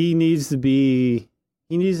that. He needs to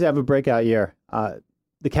have a breakout year.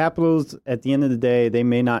 The Capitals, at the end of the day, they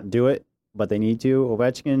may not do it, but they need to.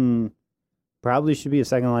 Ovechkin probably should be a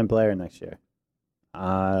second-line player next year.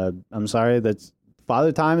 I'm sorry,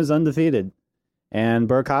 Father Time is undefeated. And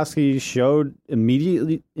Burakovsky showed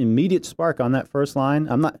immediate spark on that first line.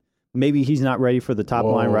 Maybe he's not ready for the top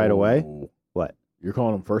line right away. What? You're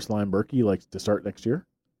calling him first-line Berkey to start next year?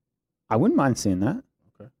 I wouldn't mind seeing that.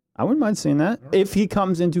 Okay. I wouldn't mind seeing that. Right. If he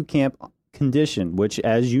comes into camp condition, which,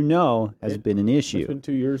 as you know, has been an issue. It's been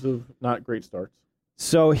 2 years of not great starts.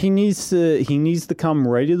 So he needs to come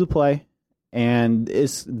ready to play, and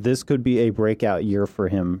this could be a breakout year for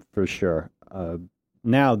him for sure.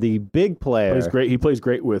 Now the big player he plays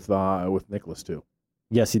great with Nicholas too.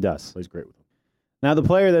 Yes, he does. Plays great with him. Now the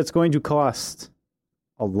player that's going to cost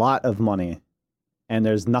a lot of money, and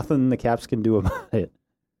there's nothing the Caps can do about it.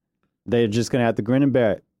 They're just going to have to grin and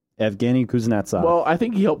bear it. Evgeny Kuznetsov. Well, I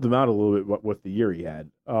think he helped them out a little bit with the year he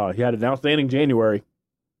had. He had an outstanding January.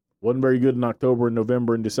 Wasn't very good in October and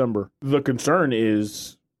November and December. The concern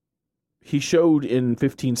is he showed in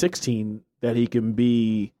 15-16 that he can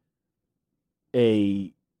be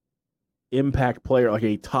a impact player, like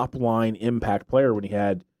a top-line impact player when he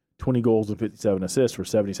had 20 goals and 57 assists for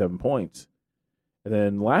 77 points. And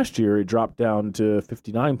then last year it dropped down to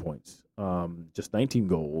 59 points, just 19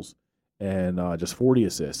 goals. And just 40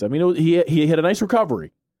 assists. I mean, he had a nice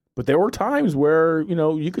recovery, but there were times where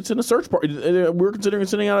you could send a search party. We're considering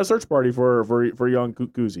sending out a search party for young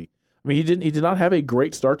Kuzi. I mean, he did not have a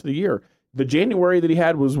great start to the year. The January that he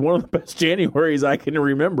had was one of the best Januaries I can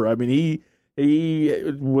remember. I mean, he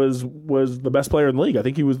was the best player in the league. I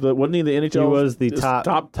think he was wasn't he the NHL? He was the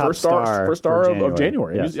top first star of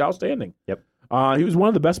January. Yes. He was outstanding. Yep. He was one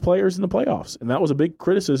of the best players in the playoffs, and that was a big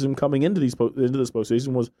criticism coming into this postseason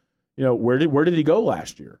was. Where did he go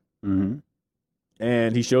last year? Mm-hmm.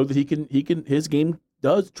 And he showed that he can his game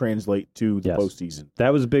does translate to the postseason.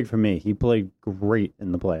 That was big for me. He played great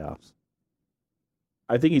in the playoffs.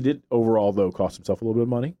 I think he did overall though cost himself a little bit of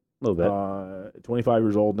money. A little bit. 25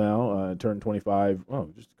 years old now, turned 25.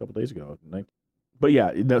 Just a couple days ago. But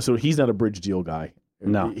yeah, so he's not a bridge deal guy.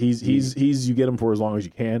 No, he's you get him for as long as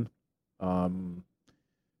you can.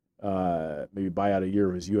 Maybe buy out a year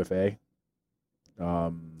of his UFA.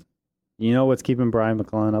 You know what's keeping Brian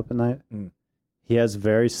McClellan up at night? He has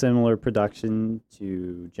very similar production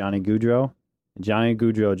to Johnny Gaudreau. Johnny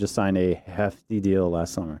Gaudreau just signed a hefty deal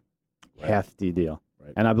last summer. Right. Hefty deal.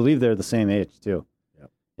 Right. And I believe they're the same age, too.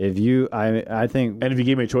 Yep. I think... And if you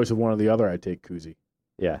gave me a choice of one or the other, I'd take Kuzi.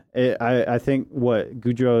 Yeah. I think,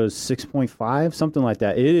 Gaudreau is 6.5, something like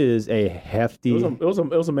that. It is a hefty... It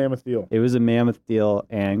was a mammoth deal. It was a mammoth deal,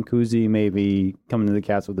 and Kuzi may be coming to the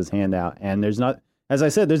Cats with his hand out. And there's not... As I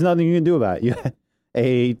said, there's nothing you can do about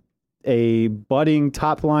it. A budding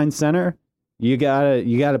top line center, you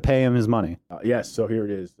gotta pay him his money. Yes, so here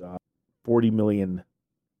it is, $40 million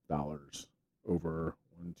over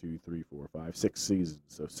 6 seasons,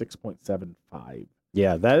 so 6.75.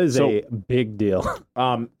 Yeah, that is a big deal.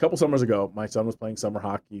 A couple summers ago, my son was playing summer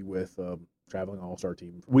hockey with traveling all-star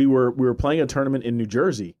team. We were playing a tournament in New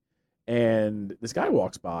Jersey, and this guy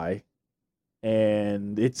walks by,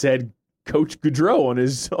 and it said Coach Gaudreau on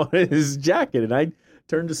his jacket. And I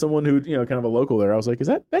turned to someone who, kind of a local there. I was like,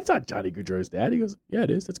 that's not Johnny Gaudreau's dad? He goes, yeah,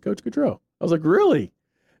 it is. That's Coach Gaudreau. I was like, really?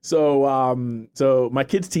 So my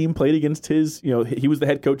kid's team played against his, he was the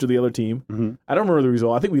head coach of the other team. Mm-hmm. I don't remember the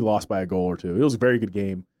result. I think we lost by a goal or two. It was a very good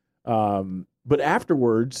game. But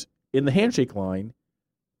afterwards, in the handshake line,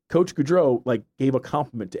 Coach Gaudreau gave a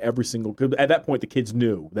compliment to every single. Cause at that point, the kids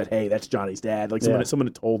knew that, hey, that's Johnny's dad. Someone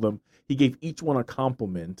had told them. He gave each one a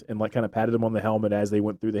compliment and kind of patted them on the helmet as they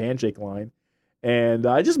went through the handshake line. And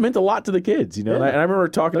it just meant a lot to the kids, And I remember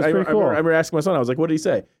talking. I remember asking my son. I was like, "What did he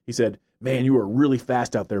say?" He said, "Man, you were really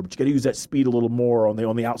fast out there, but you got to use that speed a little more on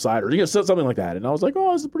the outside, or something like that." And I was like,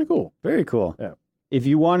 "Oh, this is pretty cool." Very cool. Yeah. If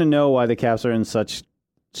you want to know why the Caps are in such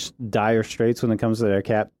dire straits when it comes to their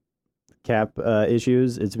cap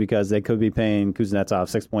issues, it's because they could be paying Kuznetsov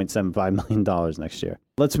 $6.75 million next year.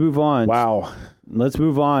 Let's move on. Wow. Let's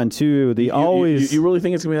move on to the You really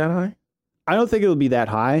think it's gonna be that high? I don't think it'll be that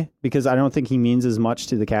high because I don't think he means as much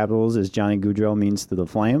to the Capitals as Johnny Gaudreau means to the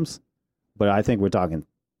Flames. But I think we're talking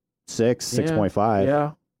 6.5.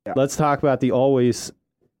 Yeah. Let's talk about the always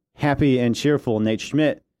happy and cheerful Nate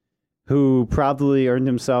Schmidt, who probably earned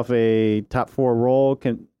himself a top 4 role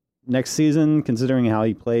next season, considering how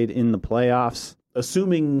he played in the playoffs.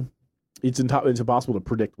 Assuming it's impossible to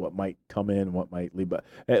predict what might come in, what might leave, but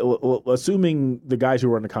assuming the guys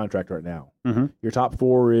who are under contract right now, your top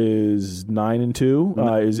 4 is 9 and 2.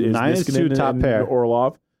 Is 9 is 2 top pair.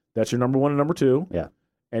 Orlov. That's your number 1 and number 2. Yeah.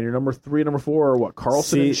 And your number 3 and number 4 are what?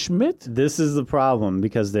 Carlson and Schmidt? This is the problem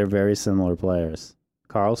because they're very similar players.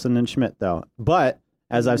 Carlson and Schmidt, though. But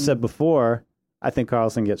as I've said before, I think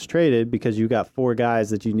Carlson gets traded because you got 4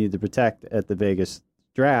 guys that you need to protect at the Vegas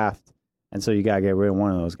draft, and so you got to get rid of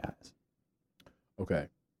one of those guys. Okay.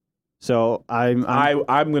 So I'm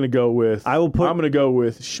going to go with I'm going to go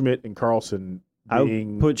with Schmidt and Carlson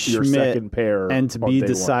being put your Schmidt second pair and to be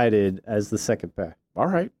decided as the second pair. All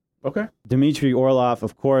right. Okay. Dmitry Orlov,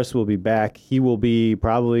 of course, will be back. He will be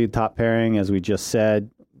probably top pairing, as we just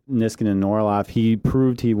said. Niskanen and Orlov. He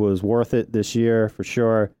proved he was worth it this year for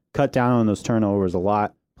sure. Cut down on those turnovers a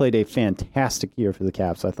lot. Played a fantastic year for the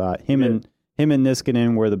Caps. I thought him and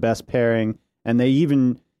Niskanen were the best pairing, and they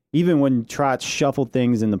even when Trotz shuffled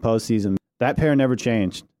things in the postseason, that pair never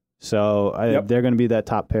changed. So they're going to be that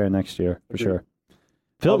top pair next year for sure.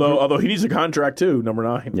 Although he needs a contract too, number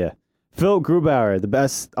 9. Yeah. Phil Grubauer,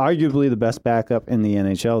 arguably the best backup in the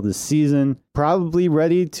NHL this season. Probably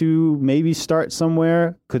ready to maybe start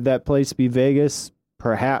somewhere. Could that place be Vegas?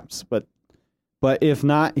 Perhaps, but if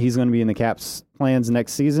not, he's going to be in the Caps' plans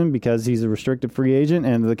next season because he's a restricted free agent,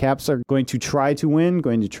 and the Caps are going to try to win,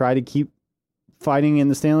 going to try to keep fighting in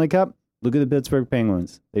the Stanley Cup. Look at the Pittsburgh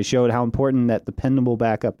Penguins. They showed how important that dependable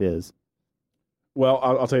backup is. Well,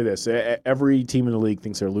 I'll tell you this. Every team in the league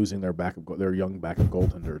thinks they're losing their young backup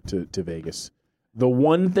goaltender to Vegas. The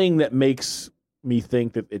one thing that makes me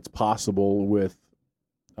think that it's possible with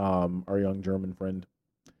our young German friend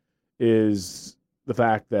is the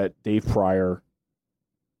fact that Dave Pryor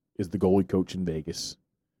is the goalie coach in Vegas.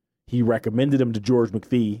 He recommended him to George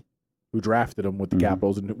McPhee, who drafted him with the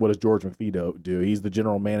Capitals. And what does George McPhee do? He's the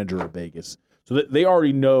general manager of Vegas. So they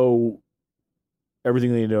already know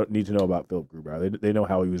everything they need to know about Philip Grubauer. They know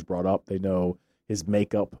how he was brought up. They know his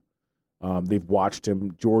makeup. They've watched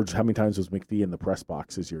him. George, how many times was McPhee in the press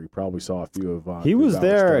box this year? He probably saw a few of he was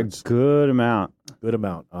there starts. A good amount. Good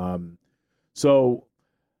amount. So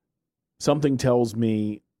something tells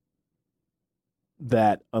me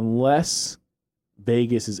that unless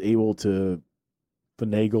Vegas is able to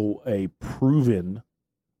finagle a proven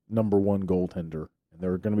number 1 goaltender, and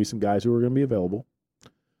there are going to be some guys who are going to be available,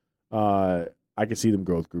 I could see them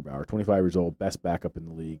go with Grubauer. 25 years old, best backup in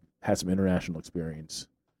the league, has some international experience.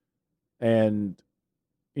 And,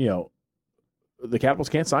 the Capitals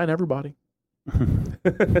can't sign everybody.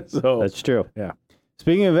 So that's true. Yeah.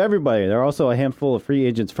 Speaking of everybody, there are also a handful of free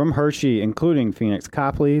agents from Hershey, including Phoenix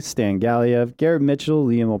Copley, Stan Galiev, Garrett Mitchell,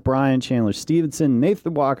 Liam O'Brien, Chandler Stevenson,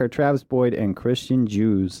 Nathan Walker, Travis Boyd, and Christian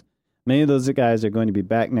Jews. Many of those guys are going to be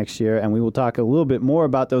back next year, and we will talk a little bit more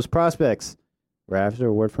about those prospects right after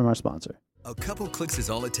a word from our sponsor. A couple clicks is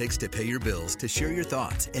all it takes to pay your bills, to share your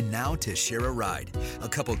thoughts, and now to share a ride. A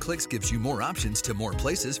couple clicks gives you more options to more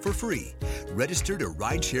places for free. Register to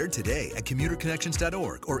ride share today at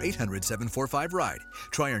commuterconnections.org or 800-745-RIDE.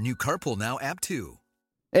 Try our new Carpool Now app too.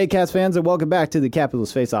 Hey, Cats fans, and welcome back to the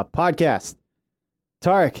Capitals Face Off podcast.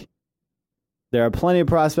 Tarik, there are plenty of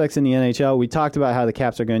prospects in the NHL. We talked about how the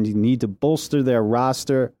Caps are going to need to bolster their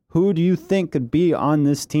roster. Who do you think could be on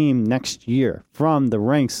this team next year from the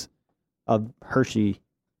ranks of Hershey?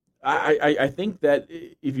 I think that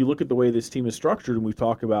if you look at the way this team is structured, and we've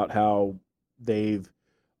talked about how they've,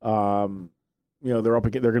 they're going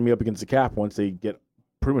to be up against the cap once they get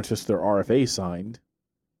pretty much just their RFA signed.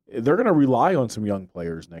 They're going to rely on some young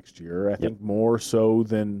players next year. I think more so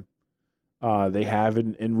than they have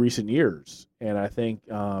in recent years. And I think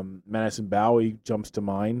Madison Bowie jumps to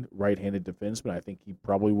mind, right-handed defenseman. I think he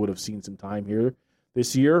probably would have seen some time here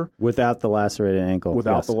this year. Without the lacerated ankle.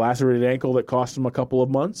 Without the lacerated ankle that cost him a couple of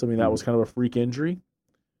months. I mean, that was kind of a freak injury.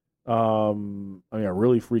 A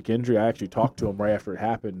really freak injury. I actually talked to him right after it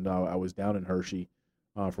happened. I was down in Hershey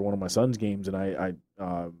for one of my son's games, and I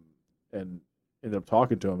ended up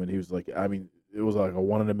talking to him, and he was like, I mean, it was like a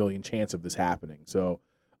 1 in a million chance of this happening. So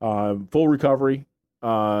full recovery.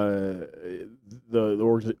 The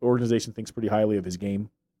organization thinks pretty highly of his game.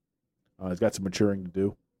 He's got some maturing to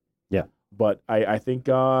do. Yeah. But I think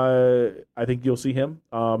you'll see him.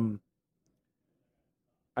 I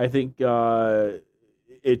think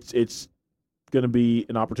it's going to be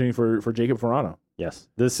an opportunity for Jacob Verano. Yes,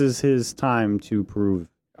 this is his time to prove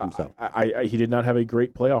himself. He did not have a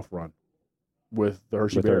great playoff run with the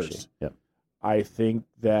Hershey Bears. Hershey. Yep. I think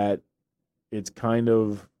that it's kind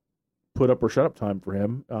of put up or shut up time for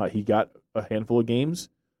him. He got a handful of games,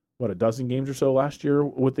 a dozen games or so last year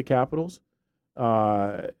with the Capitals.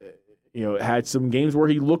 Had some games where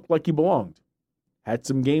he looked like he belonged. Had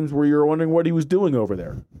some games where you were wondering what he was doing over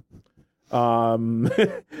there. Got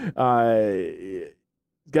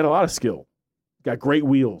a lot of skill. Got great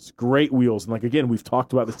wheels. And like, again, we've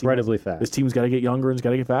talked about this team. Incredibly fast. This team's got to get younger and it's got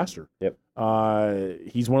to get faster. Yep.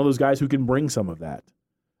 He's one of those guys who can bring some of that.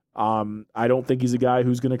 I don't think he's a guy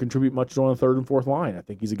who's going to contribute much on the third and fourth line. I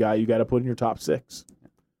think he's a guy you got to put in your top six.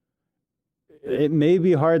 It may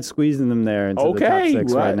be hard squeezing them there into the top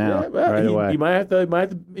six right now, right away. You might have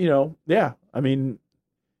to, yeah. I mean,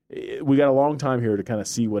 we got a long time here to kind of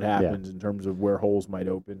see what happens in terms of where holes might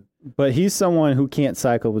open. But he's someone who can't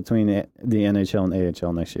cycle between the NHL and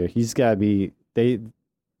AHL next year. He's got to be an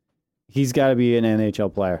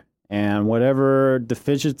NHL player. And whatever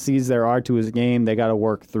deficiencies there are to his game, they got to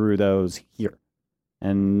work through those here.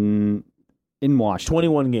 And in Washington.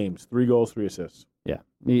 21 games, 3 goals, 3 assists. Yeah.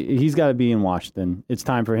 He's got to be in Washington. It's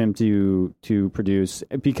time for him to produce.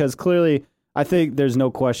 Because clearly, I think there's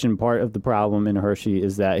no question part of the problem in Hershey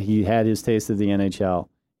is that he had his taste of the NHL.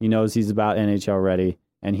 He knows he's about NHL ready,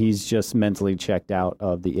 and he's just mentally checked out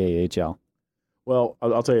of the AHL. Well,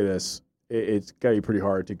 I'll tell you this. It's got to be pretty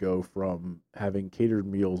hard to go from having catered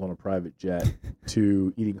meals on a private jet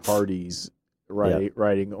to eating Hardee's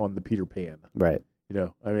riding on the Peter Pan. Right.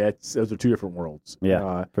 Those are two different worlds.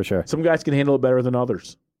 Yeah, for sure. Some guys can handle it better than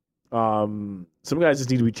others. Some guys just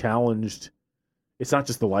need to be challenged. It's not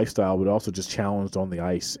just the lifestyle, but also just challenged on the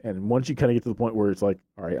ice. And once you kind of get to the point where it's like,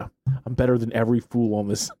 all right, I'm better than every fool on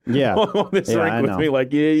this on this rink with me.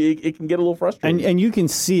 Like, it can get a little frustrating. And you can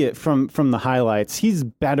see it from the highlights. He's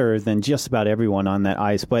better than just about everyone on that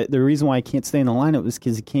ice. But the reason why he can't stay in the lineup is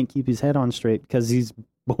because he can't keep his head on straight because he's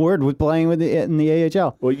bored with playing in the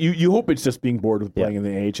AHL. Well, you hope it's just being bored with playing in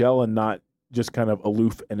the AHL and not just kind of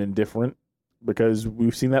aloof and indifferent, because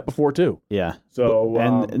we've seen that before too. Yeah. So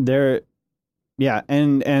and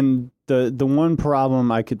the one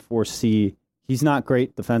problem I could foresee, he's not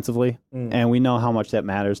great defensively, and we know how much that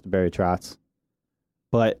matters to Barry Trotz.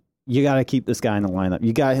 But you got to keep this guy in the lineup.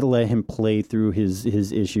 You got to let him play through his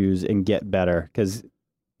issues and get better, because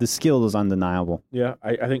the skill is undeniable. Yeah,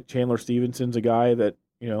 I think Chandler Stevenson's a guy that,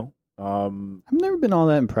 I've never been all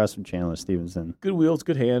that impressed with Chandler Stevenson. Good wheels,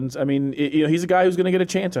 good hands. I mean, he's a guy who's going to get a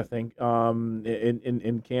chance, I think,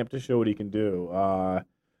 in camp to show what he can do.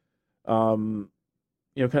 Kind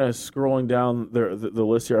of scrolling down the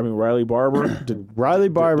list here. I mean, Riley Barber.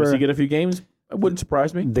 Does he get a few games? It wouldn't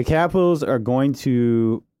surprise me. The Capitals are going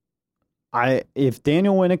to. If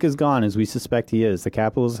Daniel Winnick is gone, as we suspect he is, the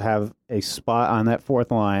Capitals have a spot on that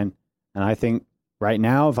fourth line, and I think right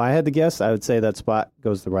now, if I had to guess, I would say that spot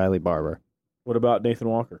goes to Riley Barber. What about Nathan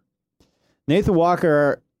Walker? Nathan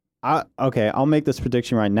Walker. I'll make this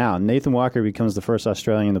prediction right now. Nathan Walker becomes the first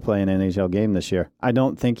Australian to play an NHL game this year. I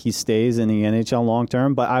don't think he stays in the NHL long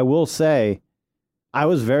term, but I will say I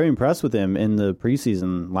was very impressed with him in the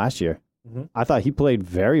preseason last year. Mm-hmm. I thought he played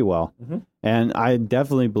very well, and I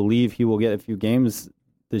definitely believe he will get a few games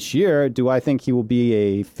this year. Do I think he will be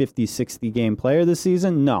a 50, 60 game player this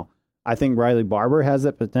season? No. I think Riley Barber has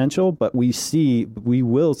that potential, but we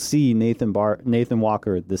will see Nathan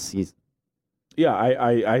Walker this season. Yeah,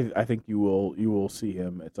 I think you will see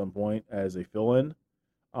him at some point as a fill-in.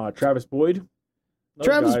 Travis Boyd.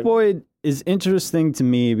 Boyd is interesting to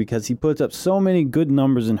me because he puts up so many good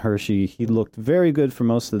numbers in Hershey. He looked very good for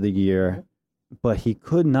most of the year. but he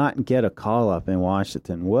could not get a call up in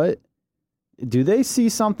Washington. What do they see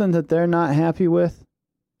something that they're not happy with?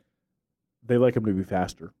 They like him to be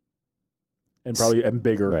faster and probably and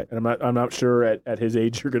bigger. Right. And I'm not sure at his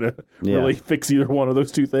age you're gonna really fix either one of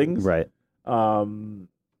those two things. Right.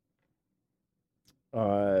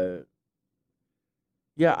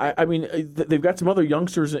 Yeah, I mean, they've got some other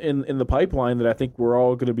youngsters in the pipeline that I think we're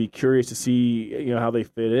all going to be curious to see, how they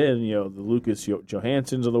fit in. The Lucas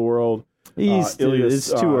Johanssons of the world. It's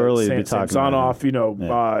too early to be talking about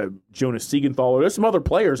him. Jonas Siegenthaler. There's some other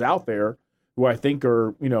players out there who I think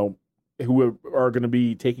are, who are going to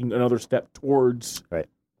be taking another step towards,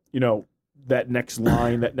 that next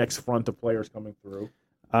line, that next front of players coming through.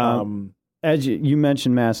 As you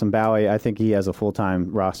mentioned, Madison Bowie, I think he has a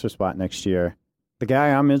full-time roster spot next year. The guy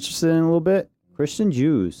I'm interested in a little bit, Christian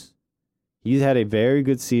Hughes. He's had a very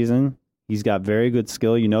good season. He's got very good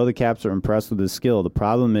skill. The Caps are impressed with his skill. The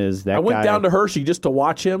problem is that I went down to Hershey just to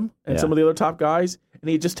watch him and some of the other top guys, and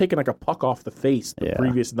he had just taken like a puck off the face the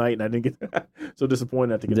previous night, and I didn't get so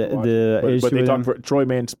disappointed not to get to watch him. But they talked. Troy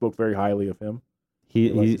Mann spoke very highly of him.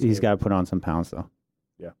 He's got to put on some pounds though.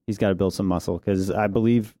 Yeah, he's got to build some muscle because I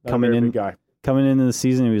believe coming into the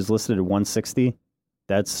season he was listed at 160.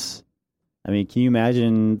 Can you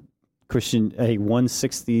imagine Christian, a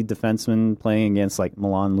 160 defenseman playing against like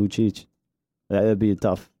Milan Lucic? That would be a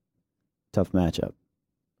tough matchup.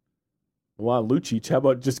 Milan Lucic, how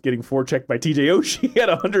about just getting forechecked by TJ Oshie at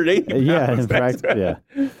 180 pounds? Yeah, in fact,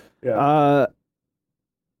 yeah.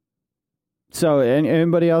 So,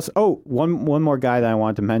 anybody else? Oh, one more guy that I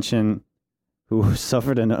want to mention who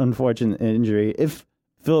suffered an unfortunate injury. If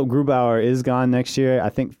Philip Grubauer is gone next year, I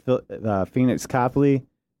think Phoenix Copley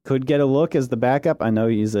could get a look as the backup. I know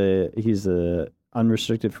he's a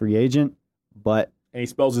unrestricted free agent, but and he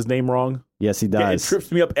spells his name wrong. Yes, he does. It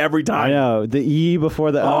trips me up every time. I know the E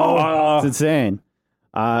before the O. It's insane.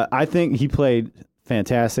 I think he played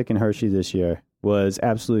fantastic in Hershey this year. Was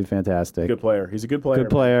absolutely fantastic. Good player. He's a good player. Good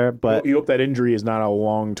player, but you hope that injury is not a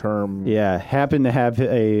long term. Yeah, happened to have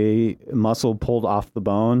a muscle pulled off the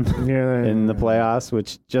bone in the playoffs,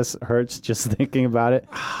 which just hurts just thinking about it.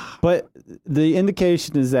 But the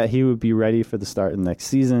indication is that he would be ready for the start of the next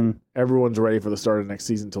season. Everyone's ready for the start of the next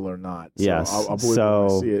season until they're not. So yes, I'll believe when I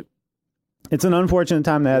see it. It's an unfortunate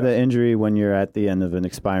time to have that injury when you're at the end of an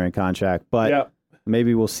expiring contract, but.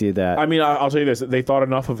 Maybe we'll see that. I mean, I'll tell you this: they thought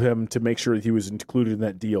enough of him to make sure that he was included in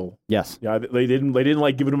that deal. Yes. Yeah, they didn't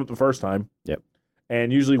like giving him up the first time. Yep.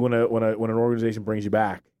 And usually, when an organization brings you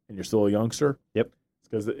back and you're still a youngster, yep,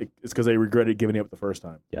 it's because they regretted giving you up the first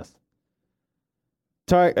time. Yes.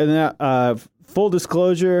 Full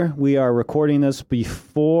disclosure: we are recording this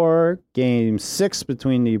before Game 6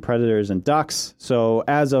 between the Predators and Ducks. So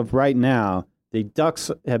as of right now, the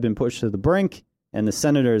Ducks have been pushed to the brink, and the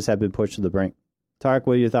Senators have been pushed to the brink. Tarik,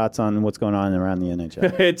 what are your thoughts on what's going on around the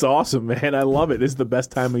NHL? It's awesome, man. I love it. This is the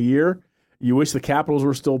best time of year. You wish the Capitals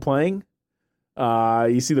were still playing.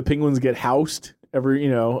 You see the Penguins get housed early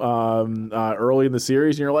in the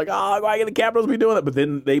series, and you're like, why can the Capitals be doing it? But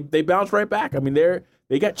then they bounce right back. I mean,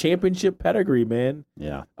 they got championship pedigree, man.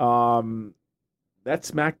 Yeah. That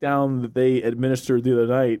SmackDown that they administered the other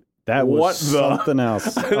night, that was something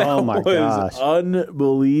else. Oh my gosh,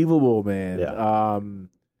 unbelievable, man. Yeah.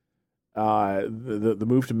 The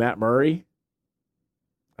move to Matt Murray.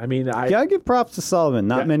 I mean, I give props to Sullivan.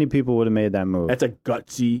 Not many people would have made that move. That's a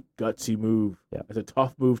gutsy move. Yeah. It's a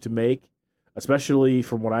tough move to make, especially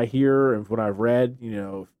from what I hear and what I've read.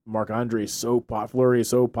 Marc-Andre is so popular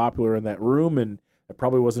in that room, and it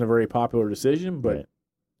probably wasn't a very popular decision. But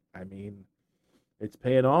I mean, it's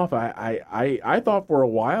paying off. I thought for a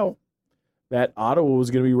while that Ottawa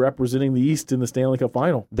was going to be representing the East in the Stanley Cup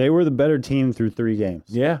Final. They were the better team through 3 games.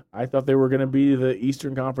 Yeah, I thought they were going to be the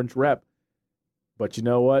Eastern Conference rep. But you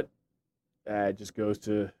know what? It just goes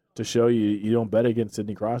to show you don't bet against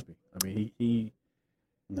Sidney Crosby. I mean, he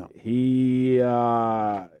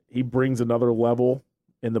brings another level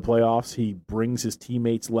in the playoffs. He brings his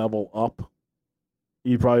teammates' level up.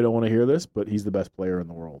 You probably don't want to hear this, but he's the best player in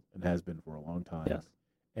the world and has been for a long time. Yes.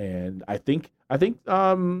 And I think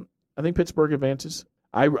Pittsburgh advances.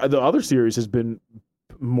 The other series has been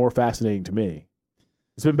more fascinating to me.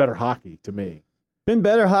 It's been better hockey to me. Been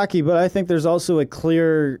better hockey, but I think there's also a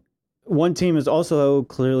clear one team has also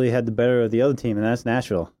clearly had the better of the other team, and that's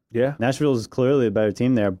Nashville. Yeah. Nashville is clearly a better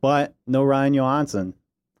team there, but no Ryan Johansson.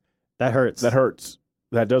 That hurts.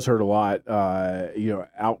 That does hurt a lot.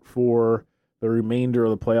 Out for the remainder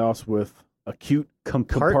of the playoffs with acute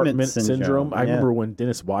compartment syndrome. I remember when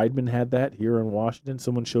Dennis Weidman had that here in Washington.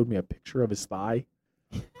 Someone showed me a picture of his thigh.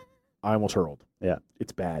 I almost hurled. Yeah.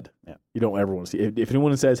 It's bad. Yeah. You don't ever want to see it. If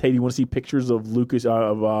anyone says, hey, do you want to see pictures of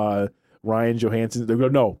Ryan Johansson? They go,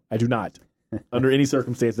 no, I do not. Under any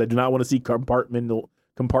circumstance, I do not want to see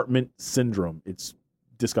compartment syndrome. It's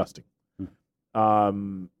disgusting.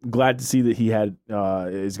 Glad to see that he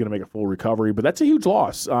is going to make a full recovery, but that's a huge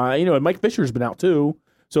loss. And Mike Fisher's been out too.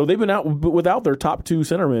 So they've been out without their top two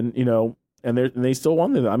centermen, and they still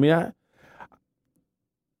won them. I mean,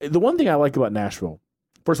 the one thing I like about Nashville,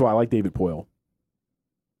 first of all, I like David Poyle.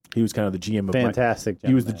 He was kind of the GM of fantastic.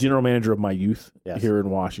 He was the general manager of my youth yes. here in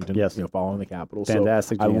Washington. Yes. Following the Capitals.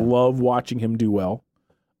 Fantastic. So I love watching him do well.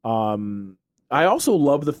 I also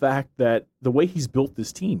love the fact that the way he's built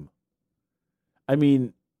this team. I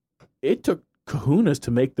mean, it took kahunas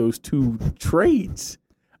to make those two trades.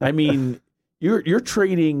 I mean, you're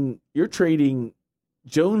trading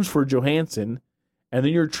Jones for Johansson, and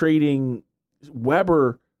then you're trading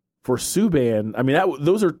Weber for Subban. I mean,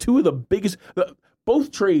 those are two of the biggest.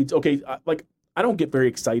 Both trades. Okay, I don't get very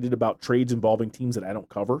excited about trades involving teams that I don't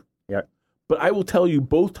cover. Yeah. But I will tell you,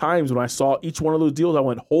 both times when I saw each one of those deals, I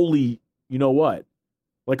went, "Holy, you know what?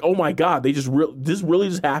 Like, oh my God, this really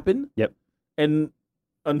just happened." Yep. And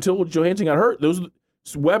until Johansson got hurt, Subban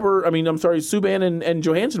and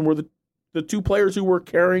Johansson were the two players who were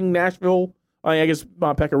carrying Nashville. I guess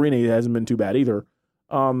Pecorino hasn't been too bad either.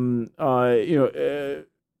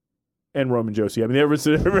 And Roman Josi. I mean, there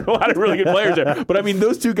were a lot of really good players there. But I mean,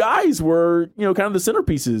 those two guys were, kind of the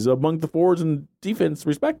centerpieces among the forwards and defense,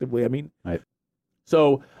 respectively. I mean, right.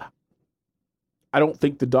 So I don't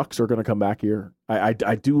think the Ducks are going to come back here. I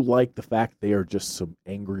do like the fact they are just some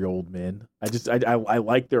angry old men. I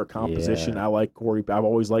like their composition. Yeah. I like Corey. I've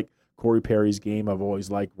always liked Corey Perry's game. I've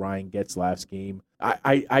always liked Ryan Getzlaf's game.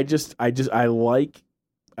 I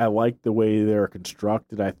like the way they're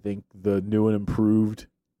constructed. I think the new and improved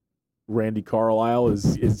Randy Carlisle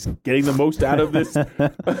is getting the most out of this.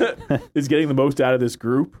 Is getting the most out of this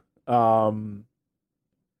group. I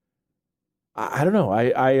don't know.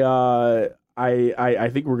 I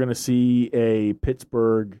think we're going to see a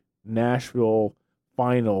Pittsburgh-Nashville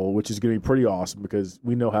final, which is going to be pretty awesome because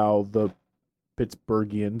we know how the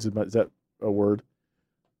Pittsburghians, is that a word?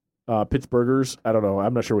 Pittsburghers? I don't know.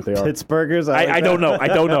 I'm not sure what they are. Pittsburghers? I don't know. I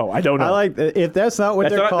don't know. I like if that's not what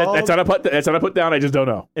they're called. That's not a put down. I just don't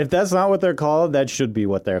know. If that's not what they're called, that should be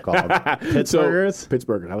what they're called. Pittsburghers?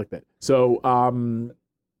 Pittsburghers. I like that. So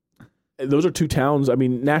those are two towns. I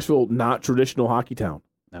mean, Nashville, not traditional hockey town.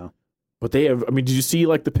 No. But they have, I mean, did you see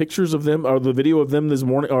like the pictures of them or the video of them this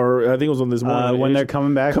morning? Or I think it was on this morning. When they're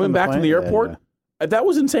coming back from the airport? Yeah. That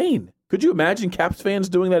was insane. Could you imagine Caps fans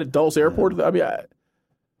doing that at Dulles Airport? I mean,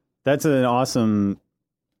 that's an awesome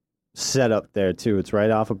setup there, too. It's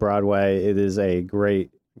right off of Broadway. It is a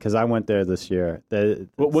great, because I went there this year.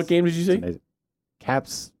 What game did you see?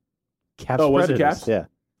 Caps. Oh, was it Caps? Yeah.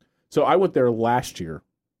 So I went there last year.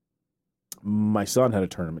 My son had a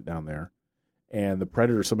tournament down there, and the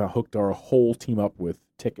Predators somehow hooked our whole team up with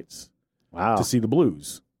tickets to see the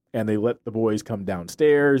Blues. And they let the boys come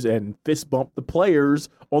downstairs and fist bump the players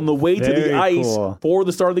on the way to the ice for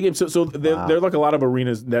the start of the game. So they're like a lot of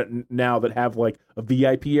arenas now that have like a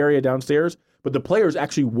VIP area downstairs, but the players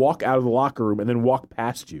actually walk out of the locker room and then walk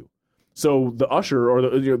past you. So the usher or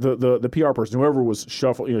the PR person, whoever was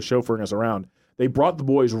chauffeuring us around, they brought the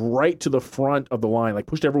boys right to the front of the line, like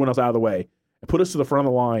pushed everyone else out of the way and put us to the front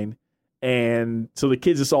of the line. And so the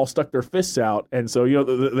kids just all stuck their fists out, and so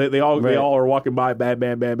they all are walking by, bam,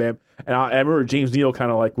 bam, bam, bam. And I remember James Neal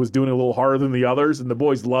kind of like was doing it a little harder than the others, and the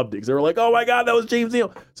boys loved it because they were like, "Oh my God, that was James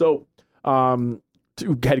Neal!" So,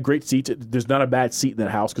 had great seats. There's not a bad seat in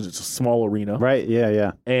that house because it's a small arena, right?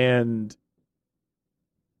 Yeah. And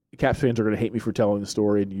Caps fans are going to hate me for telling the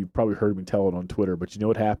story, and you probably heard me tell it on Twitter. But you know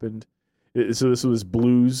what happened? So this was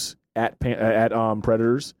Blues at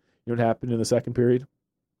Predators. You know what happened in the second period?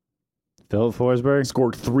 Philip Forsberg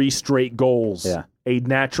scored 3 straight goals. Yeah. A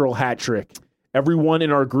natural hat trick. Everyone in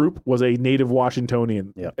our group was a native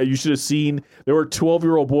Washingtonian. Yep. You should have seen, there were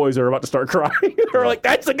 12-year-old boys that were about to start crying. They were like,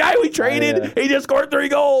 that's the guy we traded. Oh, yeah. He just scored 3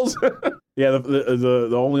 goals. Yeah,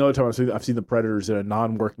 the only other time I've seen the Predators in a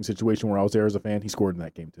non-working situation where I was there as a fan, he scored in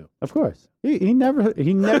that game too. Of course. He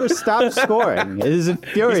never stopped scoring. It is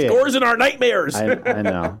infuriating. He scores in our nightmares. I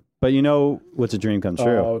know. But you know what's a dream come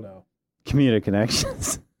true? Oh, no. Commuter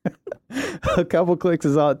Connections. A couple clicks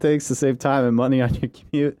is all it takes to save time and money on your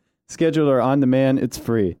commute. Scheduled or on demand, it's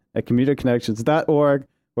free at commuterconnections.org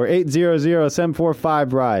or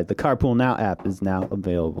 800-745-RIDE. The Carpool Now app is now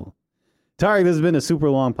available. Tarik, this has been a super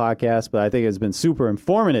long podcast, but I think it's been super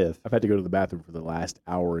informative. I've had to go to the bathroom for the last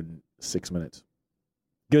hour and 6 minutes.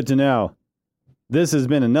 Good to know. This has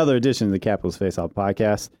been another edition of the Capitalist Face Off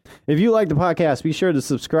podcast. If you like the podcast, be sure to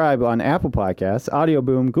subscribe on Apple Podcasts, Audio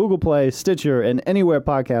Boom, Google Play, Stitcher, and anywhere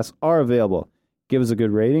podcasts are available. Give us a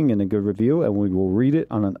good rating and a good review, and we will read it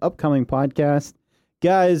on an upcoming podcast.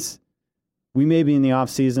 Guys, we may be in the off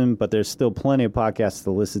season, but there's still plenty of podcasts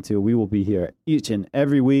to listen to. We will be here each and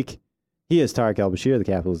every week. He is Tarik El-Bashir, the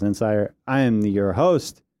Capitalist Insider. I am your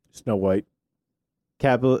host, Snow White.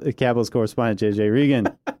 Capitalist correspondent JJ Regan.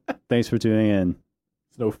 Thanks for tuning in.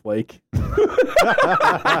 Snowflake.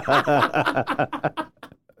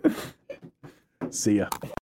 See ya.